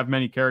didn't have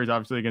many carries,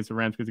 obviously, against the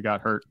Rams because he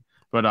got hurt.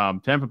 But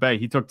Tampa Bay,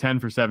 he took 10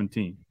 for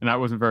 17, and that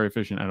wasn't very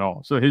efficient at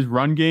all. So his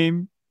run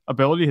game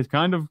ability has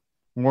kind of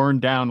worn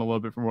down a little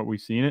bit from what we've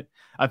seen it.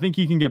 I think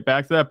he can get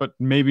back to that, but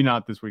maybe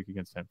not this week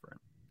against Denver.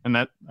 And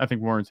that, I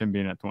think, warrants him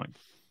being at 20.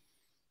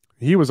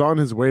 He was on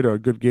his way to a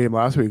good game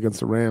last week against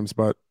the Rams,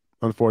 but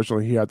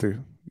unfortunately he had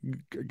to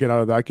get out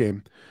of that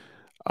game.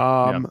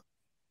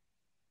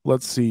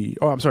 Let's see.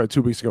 Oh, I'm sorry,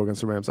 2 weeks ago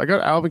against the Rams. I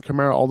got Alvin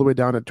Kamara all the way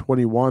down at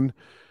 21.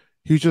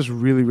 He's just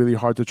really, really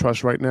hard to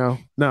trust right now.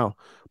 Now,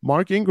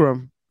 Mark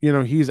Ingram,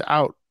 he's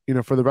out,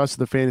 for the rest of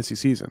the fantasy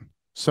season.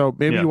 So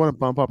maybe you want to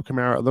bump up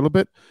Kamara a little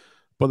bit.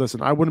 But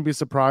listen, I wouldn't be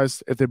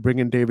surprised if they bring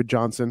in David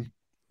Johnson,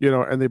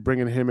 and they bring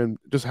in him and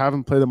just have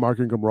him play the Mark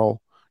Ingram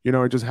role,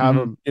 and just have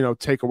him,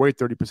 take away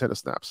 30% of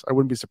snaps. I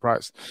wouldn't be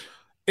surprised.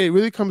 It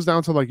really comes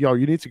down to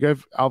you need to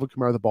give Alvin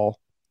Kamara the ball.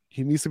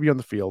 He needs to be on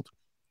the field,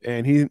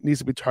 and he needs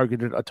to be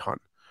targeted a ton.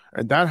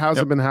 And that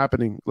hasn't been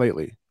happening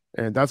lately.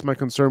 And that's my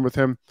concern with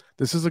him.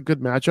 This is a good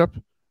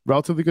matchup,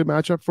 relatively good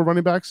matchup for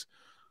running backs,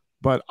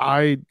 but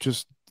I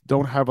just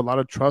don't have a lot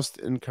of trust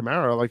in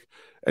Kamara.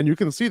 And you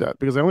can see that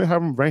because I only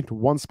have him ranked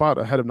one spot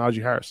ahead of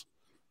Najee Harris.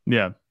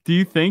 Yeah. Do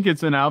you think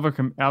it's an Alvin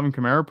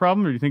Kamara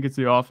problem, or do you think it's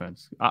the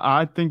offense?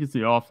 I think it's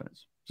the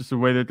offense. Just the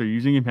way that they're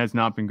using him has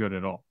not been good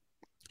at all.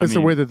 It's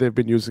the way that they've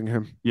been using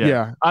him.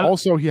 Yeah.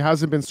 Also, he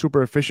hasn't been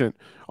super efficient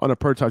on a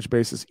per touch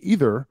basis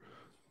either.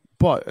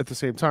 But at the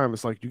same time,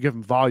 it's like you give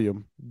him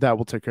volume, that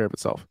will take care of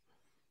itself.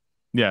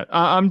 Yeah,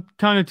 I'm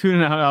kind of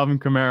tuning out Alvin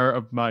Kamara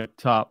of my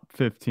top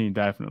 15,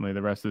 definitely,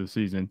 the rest of the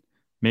season.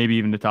 Maybe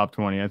even the top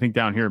 20. I think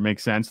down here it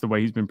makes sense the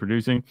way he's been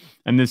producing.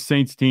 And this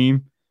Saints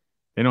team,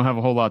 they don't have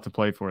a whole lot to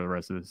play for the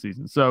rest of the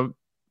season. So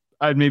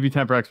I'd maybe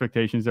temper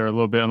expectations there a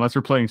little bit, unless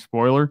we're playing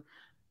spoiler.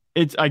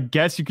 I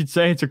guess you could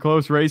say it's a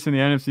close race in the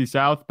NFC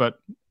South, but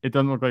it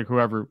doesn't look like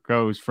whoever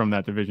goes from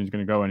that division is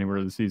going to go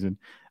anywhere this season.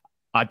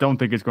 I don't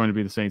think it's going to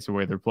be the Saints the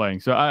way they're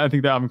playing. So I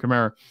think that Alvin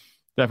Kamara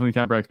definitely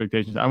temper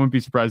expectations. I wouldn't be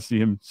surprised to see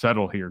him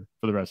settle here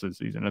for the rest of the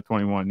season at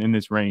 21 in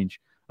this range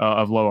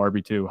of low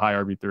RB2, high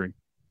RB3.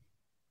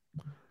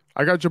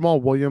 I got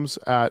Jamal Williams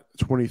at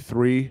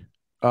 23.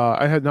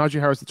 I had Najee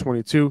Harris at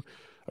 22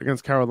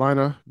 against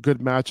Carolina. Good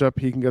matchup.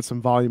 He can get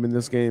some volume in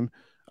this game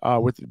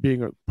with it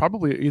being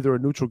probably either a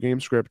neutral game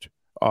script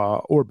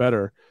or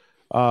better.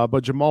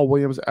 But Jamal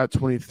Williams at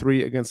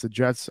 23 against the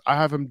Jets. I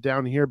have him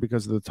down here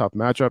because of the tough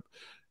matchup.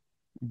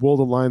 Will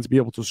the Lions be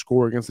able to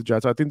score against the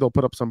Jets? I think they'll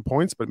put up some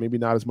points, but maybe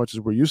not as much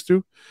as we're used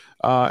to.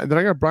 And then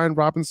I got Brian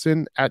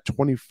Robinson at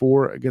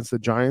 24 against the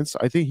Giants.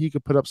 I think he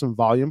could put up some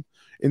volume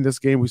in this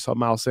game. We saw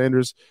Miles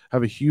Sanders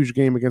have a huge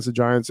game against the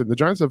Giants, and the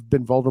Giants have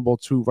been vulnerable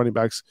to running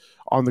backs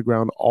on the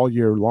ground all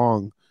year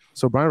long.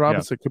 So Brian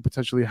Robinson could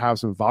potentially have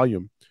some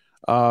volume.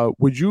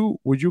 Would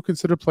you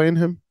consider playing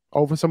him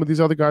over some of these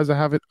other guys I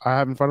have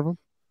in front of him?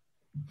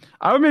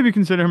 I would maybe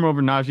consider him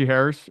over Najee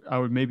Harris. I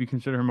would maybe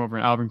consider him over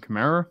Alvin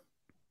Kamara.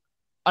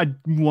 I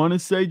want to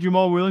say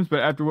Jamal Williams, but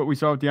after what we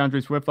saw with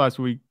DeAndre Swift last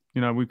week,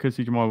 we could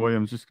see Jamal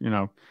Williams just,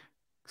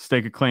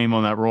 stake a claim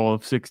on that role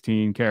of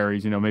 16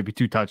 carries, maybe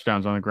 2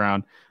 touchdowns on the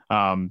ground.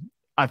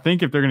 I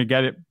think if they're going to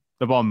get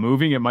the ball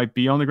moving, it might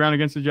be on the ground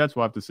against the Jets.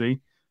 We'll have to see.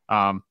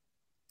 But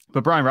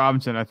Brian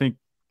Robinson, I think,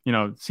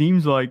 it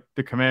seems like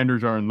the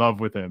Commanders are in love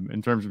with him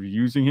in terms of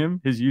using him.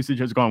 His usage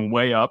has gone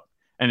way up,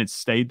 and it's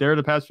stayed there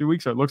the past few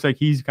weeks. So it looks like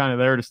he's kind of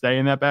there to stay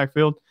in that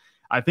backfield.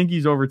 I think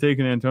he's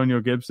overtaken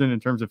Antonio Gibson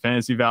in terms of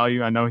fantasy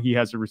value. I know he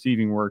has the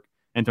receiving work.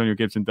 Antonio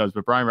Gibson does,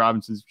 but Brian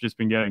Robinson's just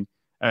been getting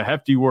a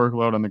hefty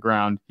workload on the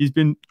ground. He's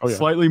been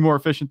slightly more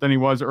efficient than he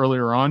was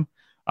earlier on.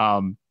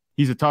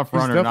 He's a tough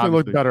runner. He's definitely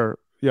looked better.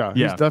 Yeah,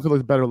 he's definitely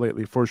looked better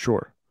lately for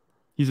sure.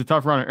 He's a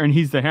tough runner, and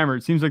he's the hammer.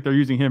 It seems like they're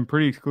using him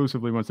pretty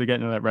exclusively once they get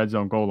into that red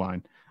zone goal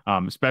line,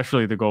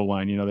 especially the goal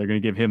line. They're going to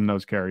give him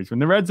those carries. In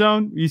the red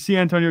zone, you see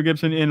Antonio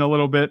Gibson in a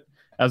little bit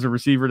as a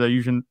receiver.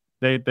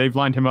 They've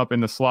lined him up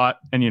in the slot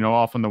and,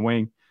 off on the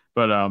wing.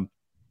 But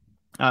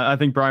I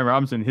think Brian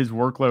Robinson, his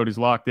workload is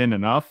locked in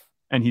enough,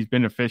 and he's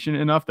been efficient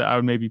enough that I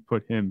would maybe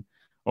put him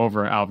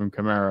over Alvin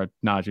Kamara,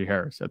 Najee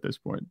Harris at this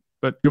point.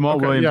 But Jamal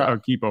Williams, I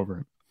would keep over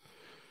him.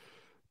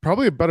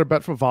 Probably a better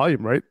bet for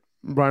volume, right?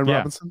 Brian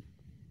Robinson?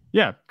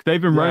 Yeah, they've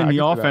been running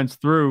the offense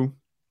through,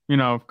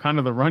 kind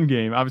of the run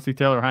game. Obviously,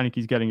 Taylor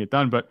Heineke's getting it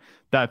done, but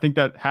I think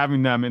that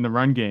having them in the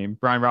run game,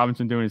 Brian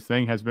Robinson doing his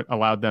thing, has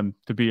allowed them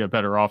to be a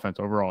better offense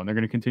overall, and they're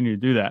going to continue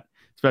to do that,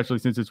 especially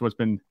since it's what's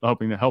been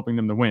helping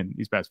them to win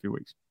these past few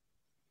weeks.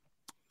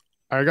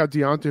 I got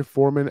D'Onta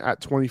Foreman at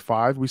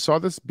 25. We saw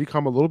this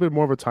become a little bit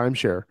more of a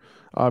timeshare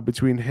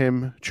between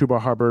him, Chuba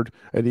Hubbard,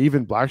 and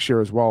even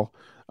Blackshear as well.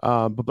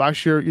 But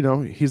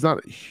Blackshear, he's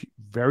not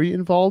very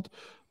involved,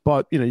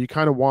 but, you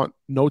kind of want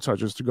no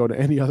touches to go to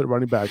any other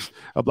running backs.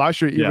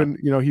 Blackshear even,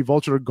 he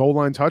vultured a goal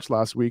line touch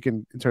last week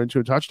and turned into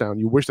a touchdown.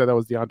 You wish that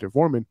was D'Onta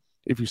Foreman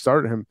if you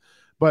started him.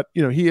 But,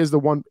 he is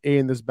the 1A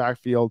in this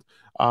backfield.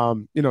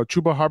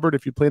 Chuba Hubbard,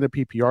 if you play in a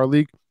PPR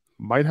league,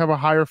 might have a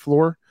higher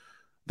floor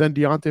than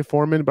D'Onta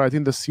Foreman, but I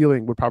think the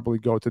ceiling would probably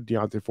go to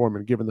D'Onta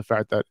Foreman, given the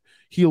fact that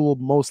he will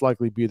most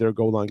likely be their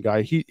goal line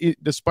guy.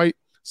 Despite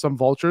some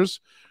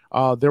vultures,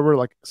 there were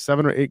like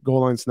 7 or 8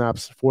 goal line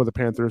snaps for the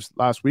Panthers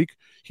last week.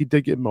 He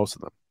did get most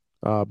of them.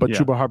 But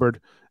Chuba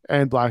Hubbard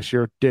and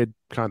Blackshear did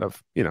kind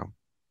of,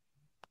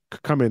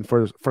 come in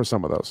for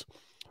some of those.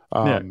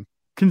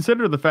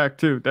 Consider the fact,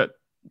 too, that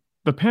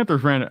the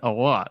Panthers ran it a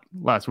lot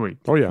last week.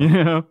 Oh,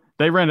 yeah.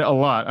 They ran it a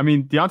lot. I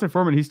mean, D'Onta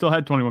Foreman, he still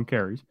had 21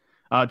 carries.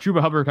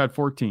 Chuba Hubbard had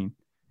 14.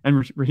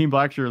 And Raheem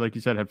Blackshear, like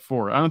you said, had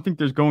 4. I don't think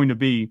there's going to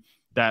be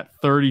that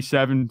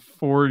 37,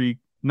 40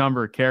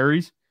 number of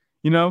carries,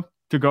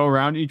 to go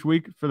around each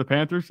week for the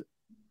Panthers.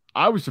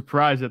 I was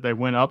surprised that they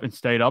went up and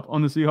stayed up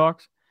on the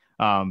Seahawks.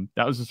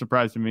 That was a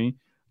surprise to me,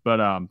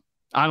 but I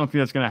don't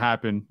think that's going to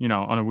happen,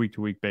 on a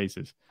week-to-week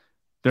basis.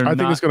 I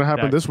think it's going to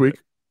happen this week.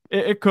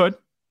 It could.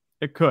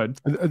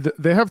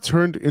 They have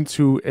turned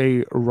into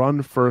a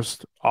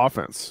run-first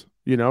offense.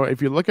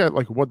 If you look at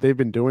like what they've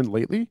been doing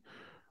lately,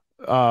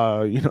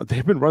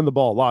 they've been running the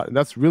ball a lot, and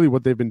that's really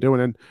what they've been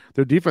doing. And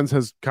their defense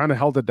has kind of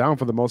held it down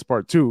for the most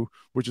part too,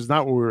 which is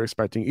not what we were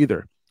expecting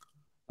either.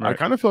 Right. I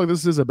kind of feel like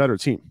this is a better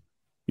team.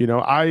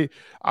 I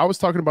was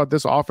talking about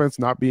this offense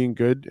not being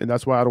good, and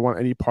that's why I don't want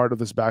any part of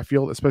this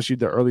backfield, especially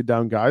the early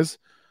down guys.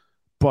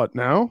 But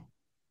now,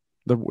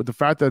 the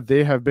fact that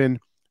they have been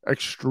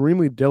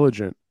extremely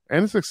diligent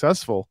and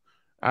successful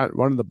at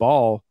running the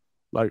ball,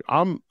 like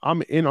I'm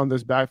in on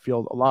this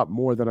backfield a lot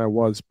more than I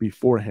was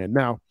beforehand.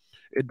 Now,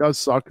 it does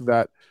suck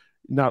that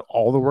not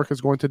all the work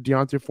is going to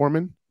D'Onta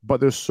Foreman, but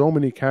there's so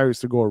many carries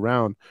to go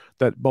around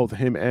that both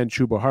him and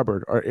Chuba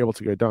Hubbard are able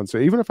to get done. So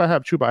even if I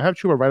have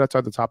Chuba right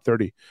outside the top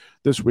 30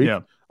 this week.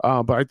 Yeah.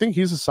 But I think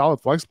he's a solid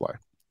flex play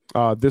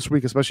this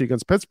week, especially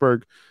against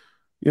Pittsburgh.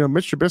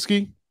 Mitch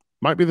Trubisky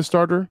might be the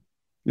starter.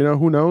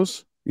 Who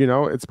knows?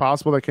 It's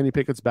possible that Kenny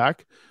Pickett's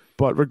back.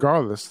 But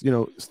regardless, the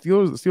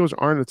Steelers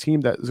aren't a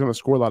team that is going to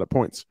score a lot of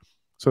points.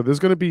 So there's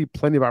going to be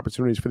plenty of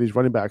opportunities for these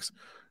running backs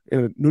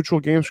in a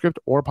neutral game script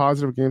or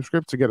positive game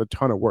script to get a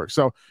ton of work.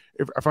 So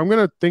if I'm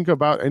going to think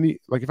about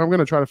if I'm going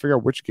to try to figure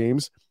out which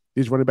games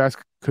these running backs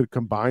could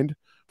combine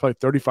for like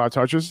 35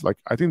 touches,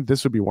 I think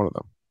this would be one of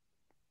them.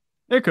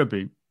 It could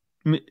be.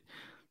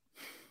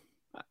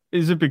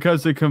 Is it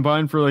because they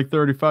combined for like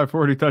 35,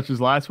 40 touches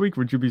last week?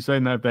 Would you be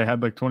saying that if they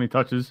had like 20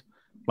 touches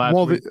last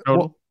week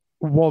total?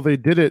 Well, they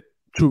did it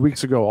 2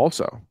 weeks ago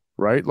also,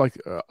 right?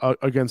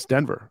 Against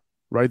Denver,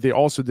 right? They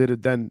also did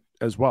it then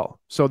as well.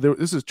 So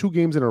this is 2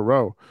 games in a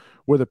row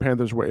where the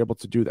Panthers were able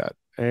to do that.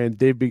 And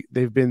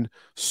they've been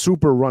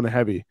super run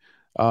heavy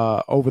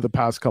over the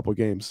past couple of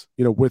games,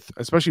 with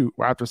especially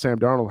after Sam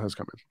Darnold has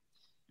come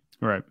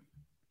in. Right.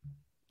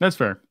 That's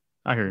fair.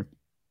 I hear you.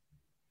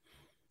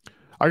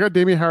 I got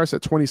Damien Harris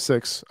at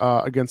 26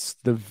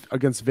 against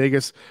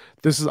Vegas.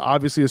 This is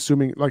obviously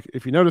assuming,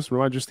 if you notice,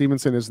 Ramondre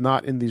Stevenson is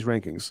not in these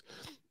rankings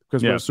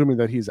because we're assuming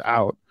that he's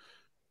out.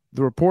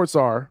 The reports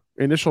are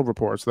initial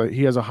reports that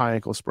he has a high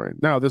ankle sprain.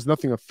 Now, there's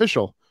nothing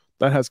official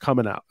that has come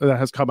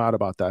out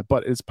about that,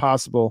 but it's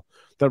possible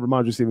that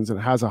Ramondre Stevenson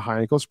has a high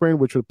ankle sprain,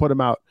 which would put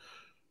him out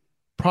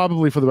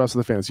probably for the rest of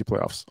the fantasy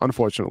playoffs,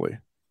 unfortunately.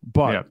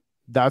 But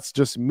that's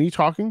just me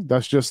talking.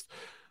 That's just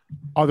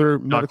other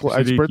medical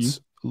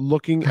experts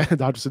looking at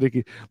Dr.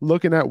 Siddiqui,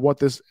 looking at what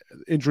this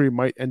injury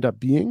might end up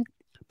being.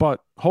 But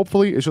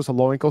hopefully it's just a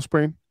low ankle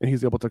sprain and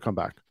he's able to come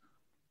back.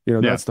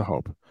 That's the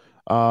hope.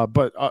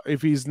 But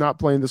if he's not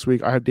playing this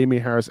week, I have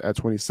Damien Harris at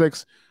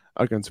 26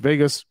 against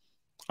Vegas.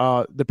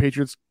 The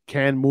Patriots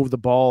can move the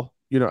ball,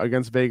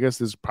 against Vegas.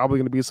 There's probably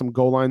going to be some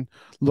goal line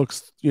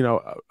looks,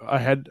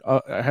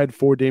 ahead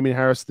for Damien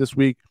Harris this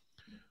week.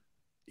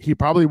 He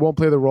probably won't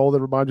play the role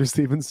that Ramondre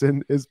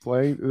Stevenson is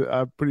playing.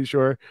 I'm pretty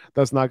sure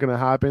that's not going to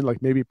happen.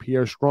 Like maybe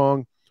Pierre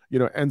Strong,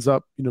 ends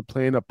up,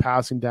 playing a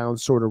passing down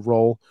sort of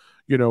role,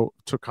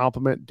 to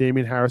complement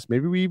Damien Harris.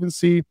 Maybe we even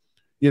see,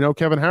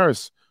 Kevin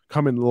Harris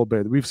come in a little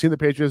bit. We've seen the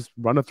Patriots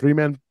run a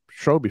 3-man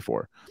show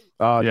before.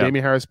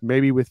 Damien Harris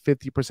maybe with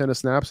 50% of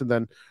snaps, and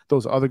then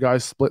those other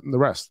guys splitting the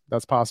rest.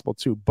 That's possible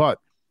too. But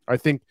I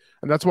think,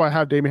 and that's why I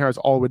have Damien Harris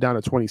all the way down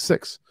at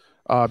 26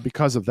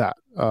 because of that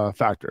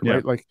factor,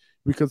 right? Like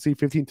we could see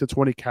 15 to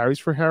 20 carries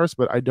for Harris,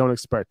 but I don't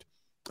expect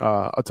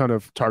a ton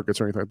of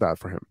targets or anything like that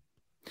for him.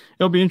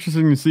 It'll be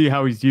interesting to see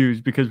how he's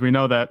used because we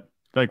know that,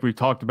 like we've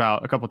talked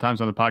about a couple of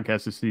times on the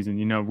podcast this season,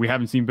 we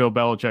haven't seen Bill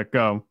Belichick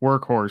go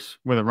workhorse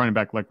with a running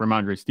back like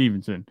Ramondre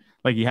Stevenson,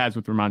 like he has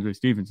with Ramondre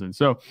Stevenson.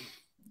 So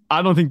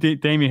I don't think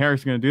Damien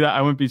Harris is going to do that.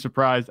 I wouldn't be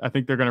surprised. I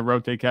think they're going to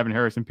rotate Kevin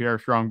Harris and Pierre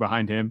Strong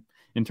behind him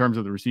in terms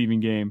of the receiving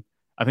game.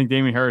 I think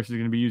Damien Harris is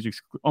going to be used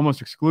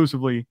almost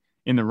exclusively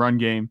in the run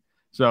game.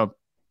 So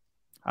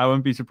I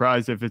wouldn't be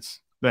surprised if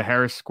it's the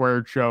Harris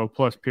squared show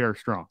plus Pierre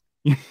Strong.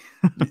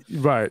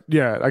 Right.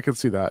 Yeah, I can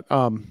see that.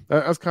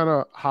 That's kind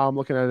of how I'm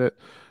looking at it.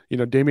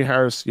 Damien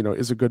Harris,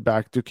 is a good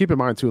back. To keep in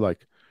mind too,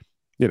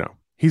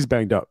 he's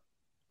banged up.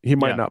 He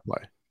might not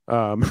play.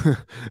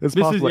 It's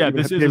possible.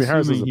 This is Damien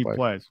Harris he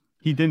plays.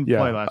 He didn't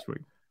play last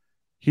week.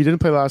 He didn't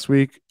play last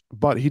week,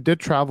 but he did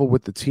travel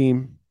with the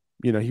team.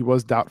 He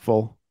was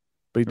doubtful,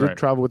 but he did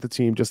travel with the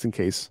team just in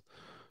case.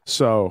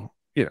 So,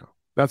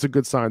 that's a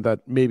good sign that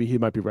maybe he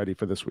might be ready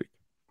for this week.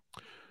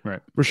 Right.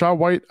 Rachaad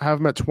White, I have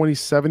him at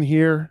 27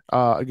 here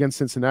against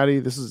Cincinnati.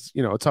 This is,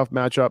 a tough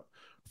matchup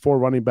for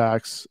running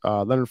backs.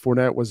 Leonard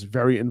Fournette was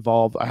very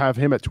involved. I have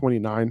him at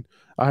 29.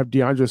 I have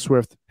DeAndre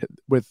Swift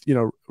with,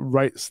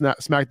 right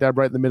smack dab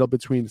right in the middle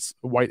between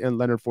White and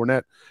Leonard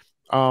Fournette.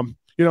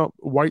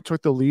 White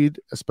took the lead,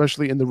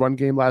 especially in the run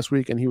game last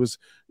week, and he was,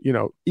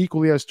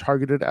 equally as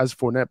targeted as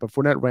Fournette, but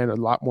Fournette ran a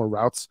lot more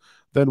routes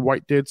than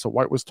White did. So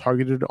White was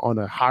targeted on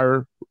a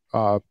higher,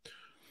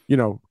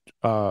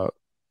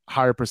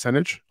 higher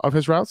percentage of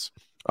his routes.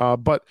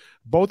 But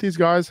both these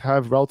guys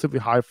have relatively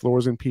high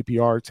floors in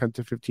PPR, 10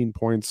 to 15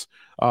 points,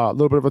 a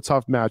little bit of a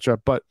tough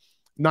matchup, but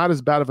not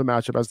as bad of a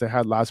matchup as they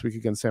had last week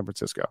against San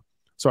Francisco.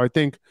 So I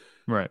think,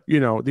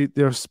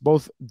 there's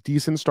both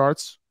decent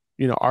starts,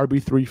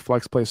 RB3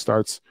 flex play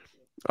starts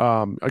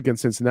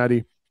against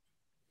Cincinnati.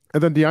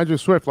 And then DeAndre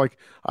Swift, like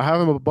I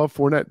have him above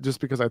Fournette just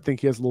because I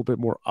think he has a little bit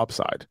more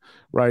upside,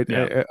 right?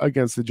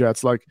 Against the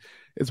Jets. Like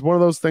it's one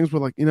of those things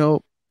where like,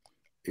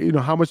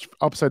 how much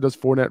upside does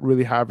Fournette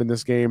really have in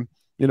this game?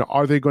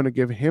 Are they going to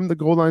give him the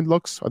goal line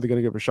looks? Are they going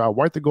to give Rachaad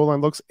White the goal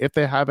line looks if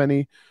they have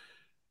any?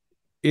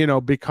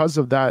 Because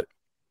of that,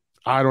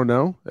 I don't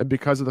know. And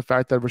because of the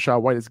fact that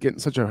Rachaad White is getting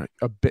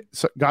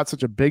got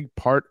such a big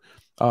part,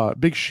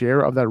 big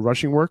share of that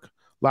rushing work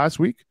last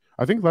week,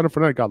 I think Leonard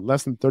Fournette got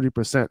less than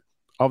 30%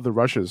 of the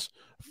rushes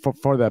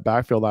for that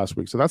backfield last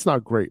week. So that's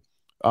not great.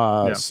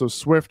 So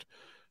Swift,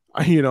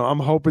 I'm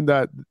hoping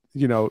that,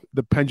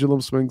 the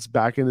pendulum swings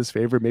back in his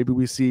favor. Maybe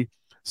we see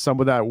some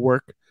of that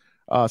work,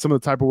 some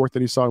of the type of work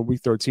that he saw in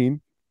week 13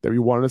 that we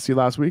wanted to see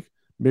last week.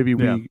 Maybe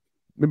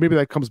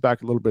that comes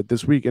back a little bit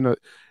this week in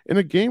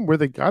a game where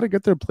they got to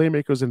get their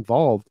playmakers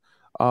involved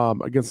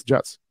against the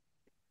Jets.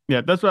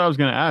 Yeah, that's what I was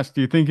going to ask.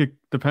 Do you think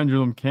the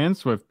pendulum can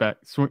swing back?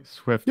 Do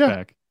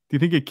you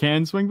think it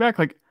can swing back?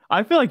 Like,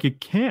 I feel like it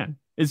can.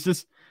 It's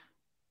just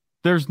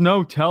there's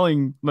no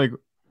telling like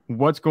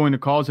what's going to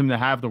cause him to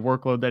have the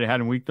workload that he had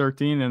in week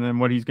 13 and then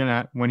when he's gonna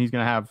have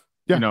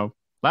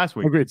last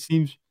week. Agreed. It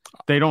seems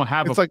they don't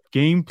have a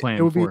game plan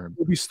for him. It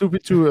would be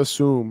stupid to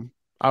assume,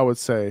 I would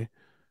say,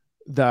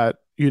 that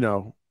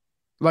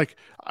like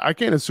I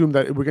can't assume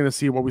that we're gonna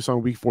see what we saw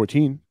in week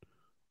 14.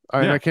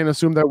 I can't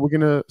assume that we're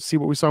gonna see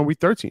what we saw in week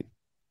 13.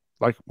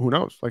 Like, who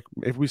knows? Like,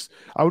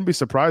 I wouldn't be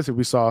surprised if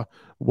we saw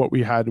what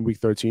we had in week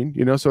 13,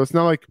 So it's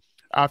not like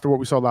after what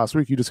we saw last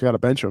week, you just got to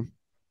bench him,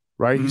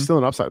 right? Mm-hmm. He's still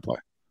an upside play.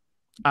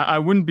 I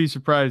wouldn't be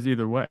surprised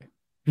either way.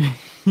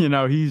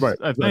 He's, right,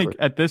 I think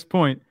at this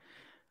point,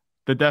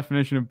 the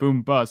definition of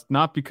boom bust,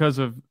 not because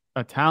of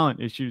a talent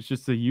issue, it's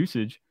just the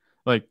usage.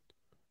 Like,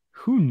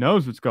 who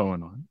knows what's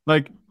going on?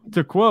 Like,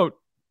 to quote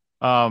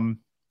Dan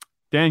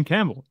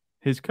Campbell,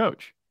 his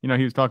coach, he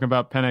was talking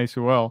about Penei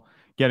Sewell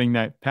getting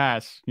that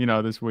pass,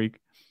 this week.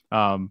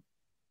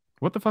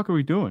 What the fuck are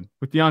we doing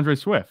with DeAndre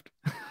Swift?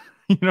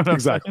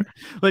 Exactly.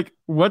 Like,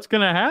 what's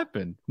going to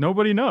happen?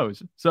 Nobody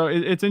knows. So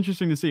it's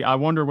interesting to see. I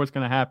wonder what's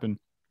going to happen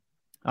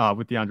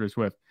with DeAndre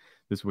Swift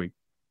this week.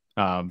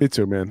 Me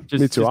too, man.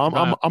 Me too.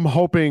 I'm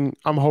hoping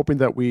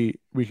that we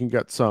can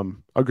get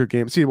a good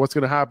game. See, what's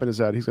going to happen is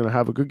that he's going to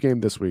have a good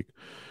game this week.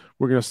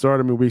 We're going to start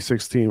him in week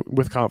 16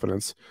 with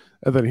confidence,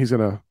 and then he's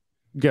going to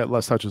get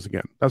less touches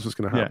again. That's what's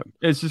going to happen.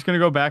 Yeah, it's just going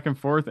to go back and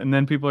forth, and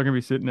then people are going to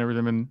be sitting there with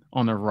him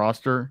on their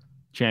roster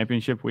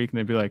championship week, and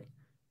they'd be like,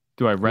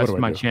 do I rest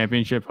my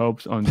championship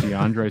hopes on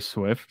DeAndre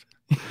Swift?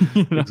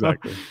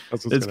 Exactly.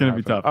 That's what's going to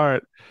be tough. All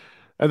right.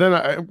 And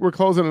then we're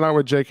closing it out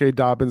with J.K.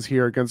 Dobbins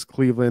here against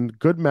Cleveland.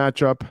 Good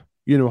matchup.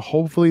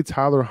 Hopefully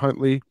Tyler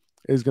Huntley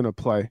is going to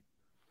play.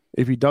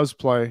 If he does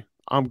play,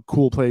 I'm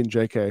cool playing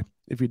J.K.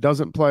 If he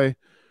doesn't play,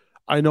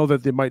 I know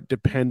that they might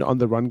depend on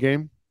the run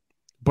game,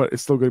 but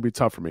it's still going to be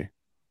tough for me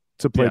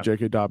to play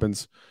J.K.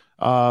 Dobbins.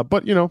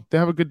 But, they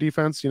have a good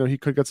defense. He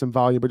could get some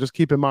value, but just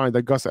keep in mind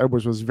that Gus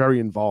Edwards was very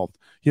involved.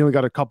 He only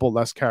got a couple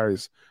less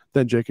carries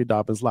than J.K.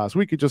 Dobbins last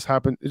week. It just so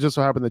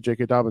happened that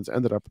J.K. Dobbins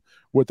ended up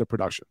with the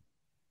production.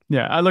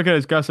 Yeah, I look at it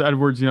as Gus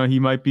Edwards, he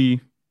might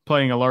be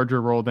playing a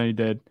larger role than he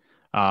did.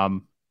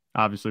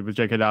 Obviously with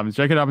J.K. Dobbins.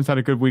 J.K. Dobbins had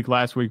a good week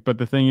last week, but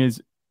the thing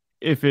is,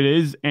 if it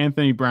is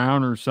Anthony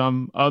Brown or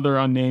some other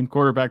unnamed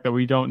quarterback that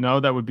we don't know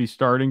that would be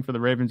starting for the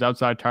Ravens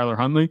outside Tyler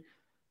Huntley,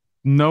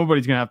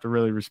 nobody's going to have to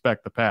really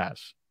respect the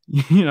pass.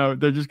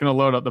 They're just going to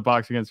load up the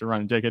box against the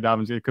run. J.K.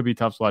 Dobbins, it could be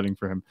tough sledding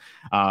for him.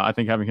 I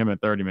think having him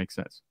at 30 makes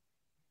sense.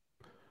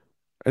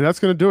 And that's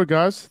going to do it,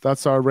 guys.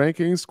 That's our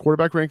rankings,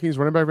 quarterback rankings,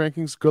 running back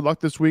rankings. Good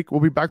luck this week.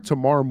 We'll be back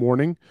tomorrow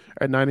morning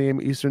at 9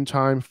 a.m. Eastern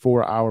time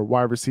for our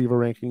wide receiver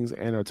rankings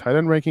and our tight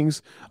end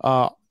rankings.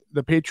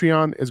 The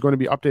Patreon is going to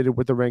be updated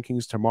with the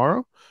rankings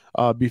tomorrow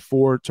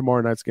before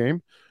tomorrow night's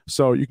game.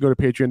 So you can go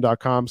to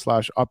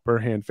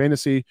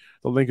patreon.com/upperhandfantasy.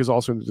 The link is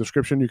also in the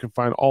description. You can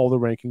find all the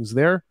rankings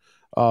there.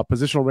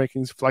 Positional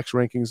rankings, flex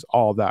rankings,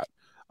 all of that.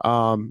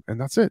 And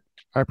that's it.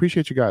 I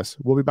appreciate you guys.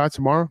 We'll be back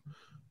tomorrow.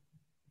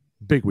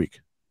 Big week.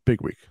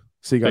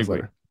 See you guys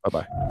later.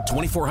 Bye-bye.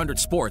 2400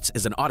 Sports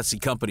is an Odyssey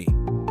company.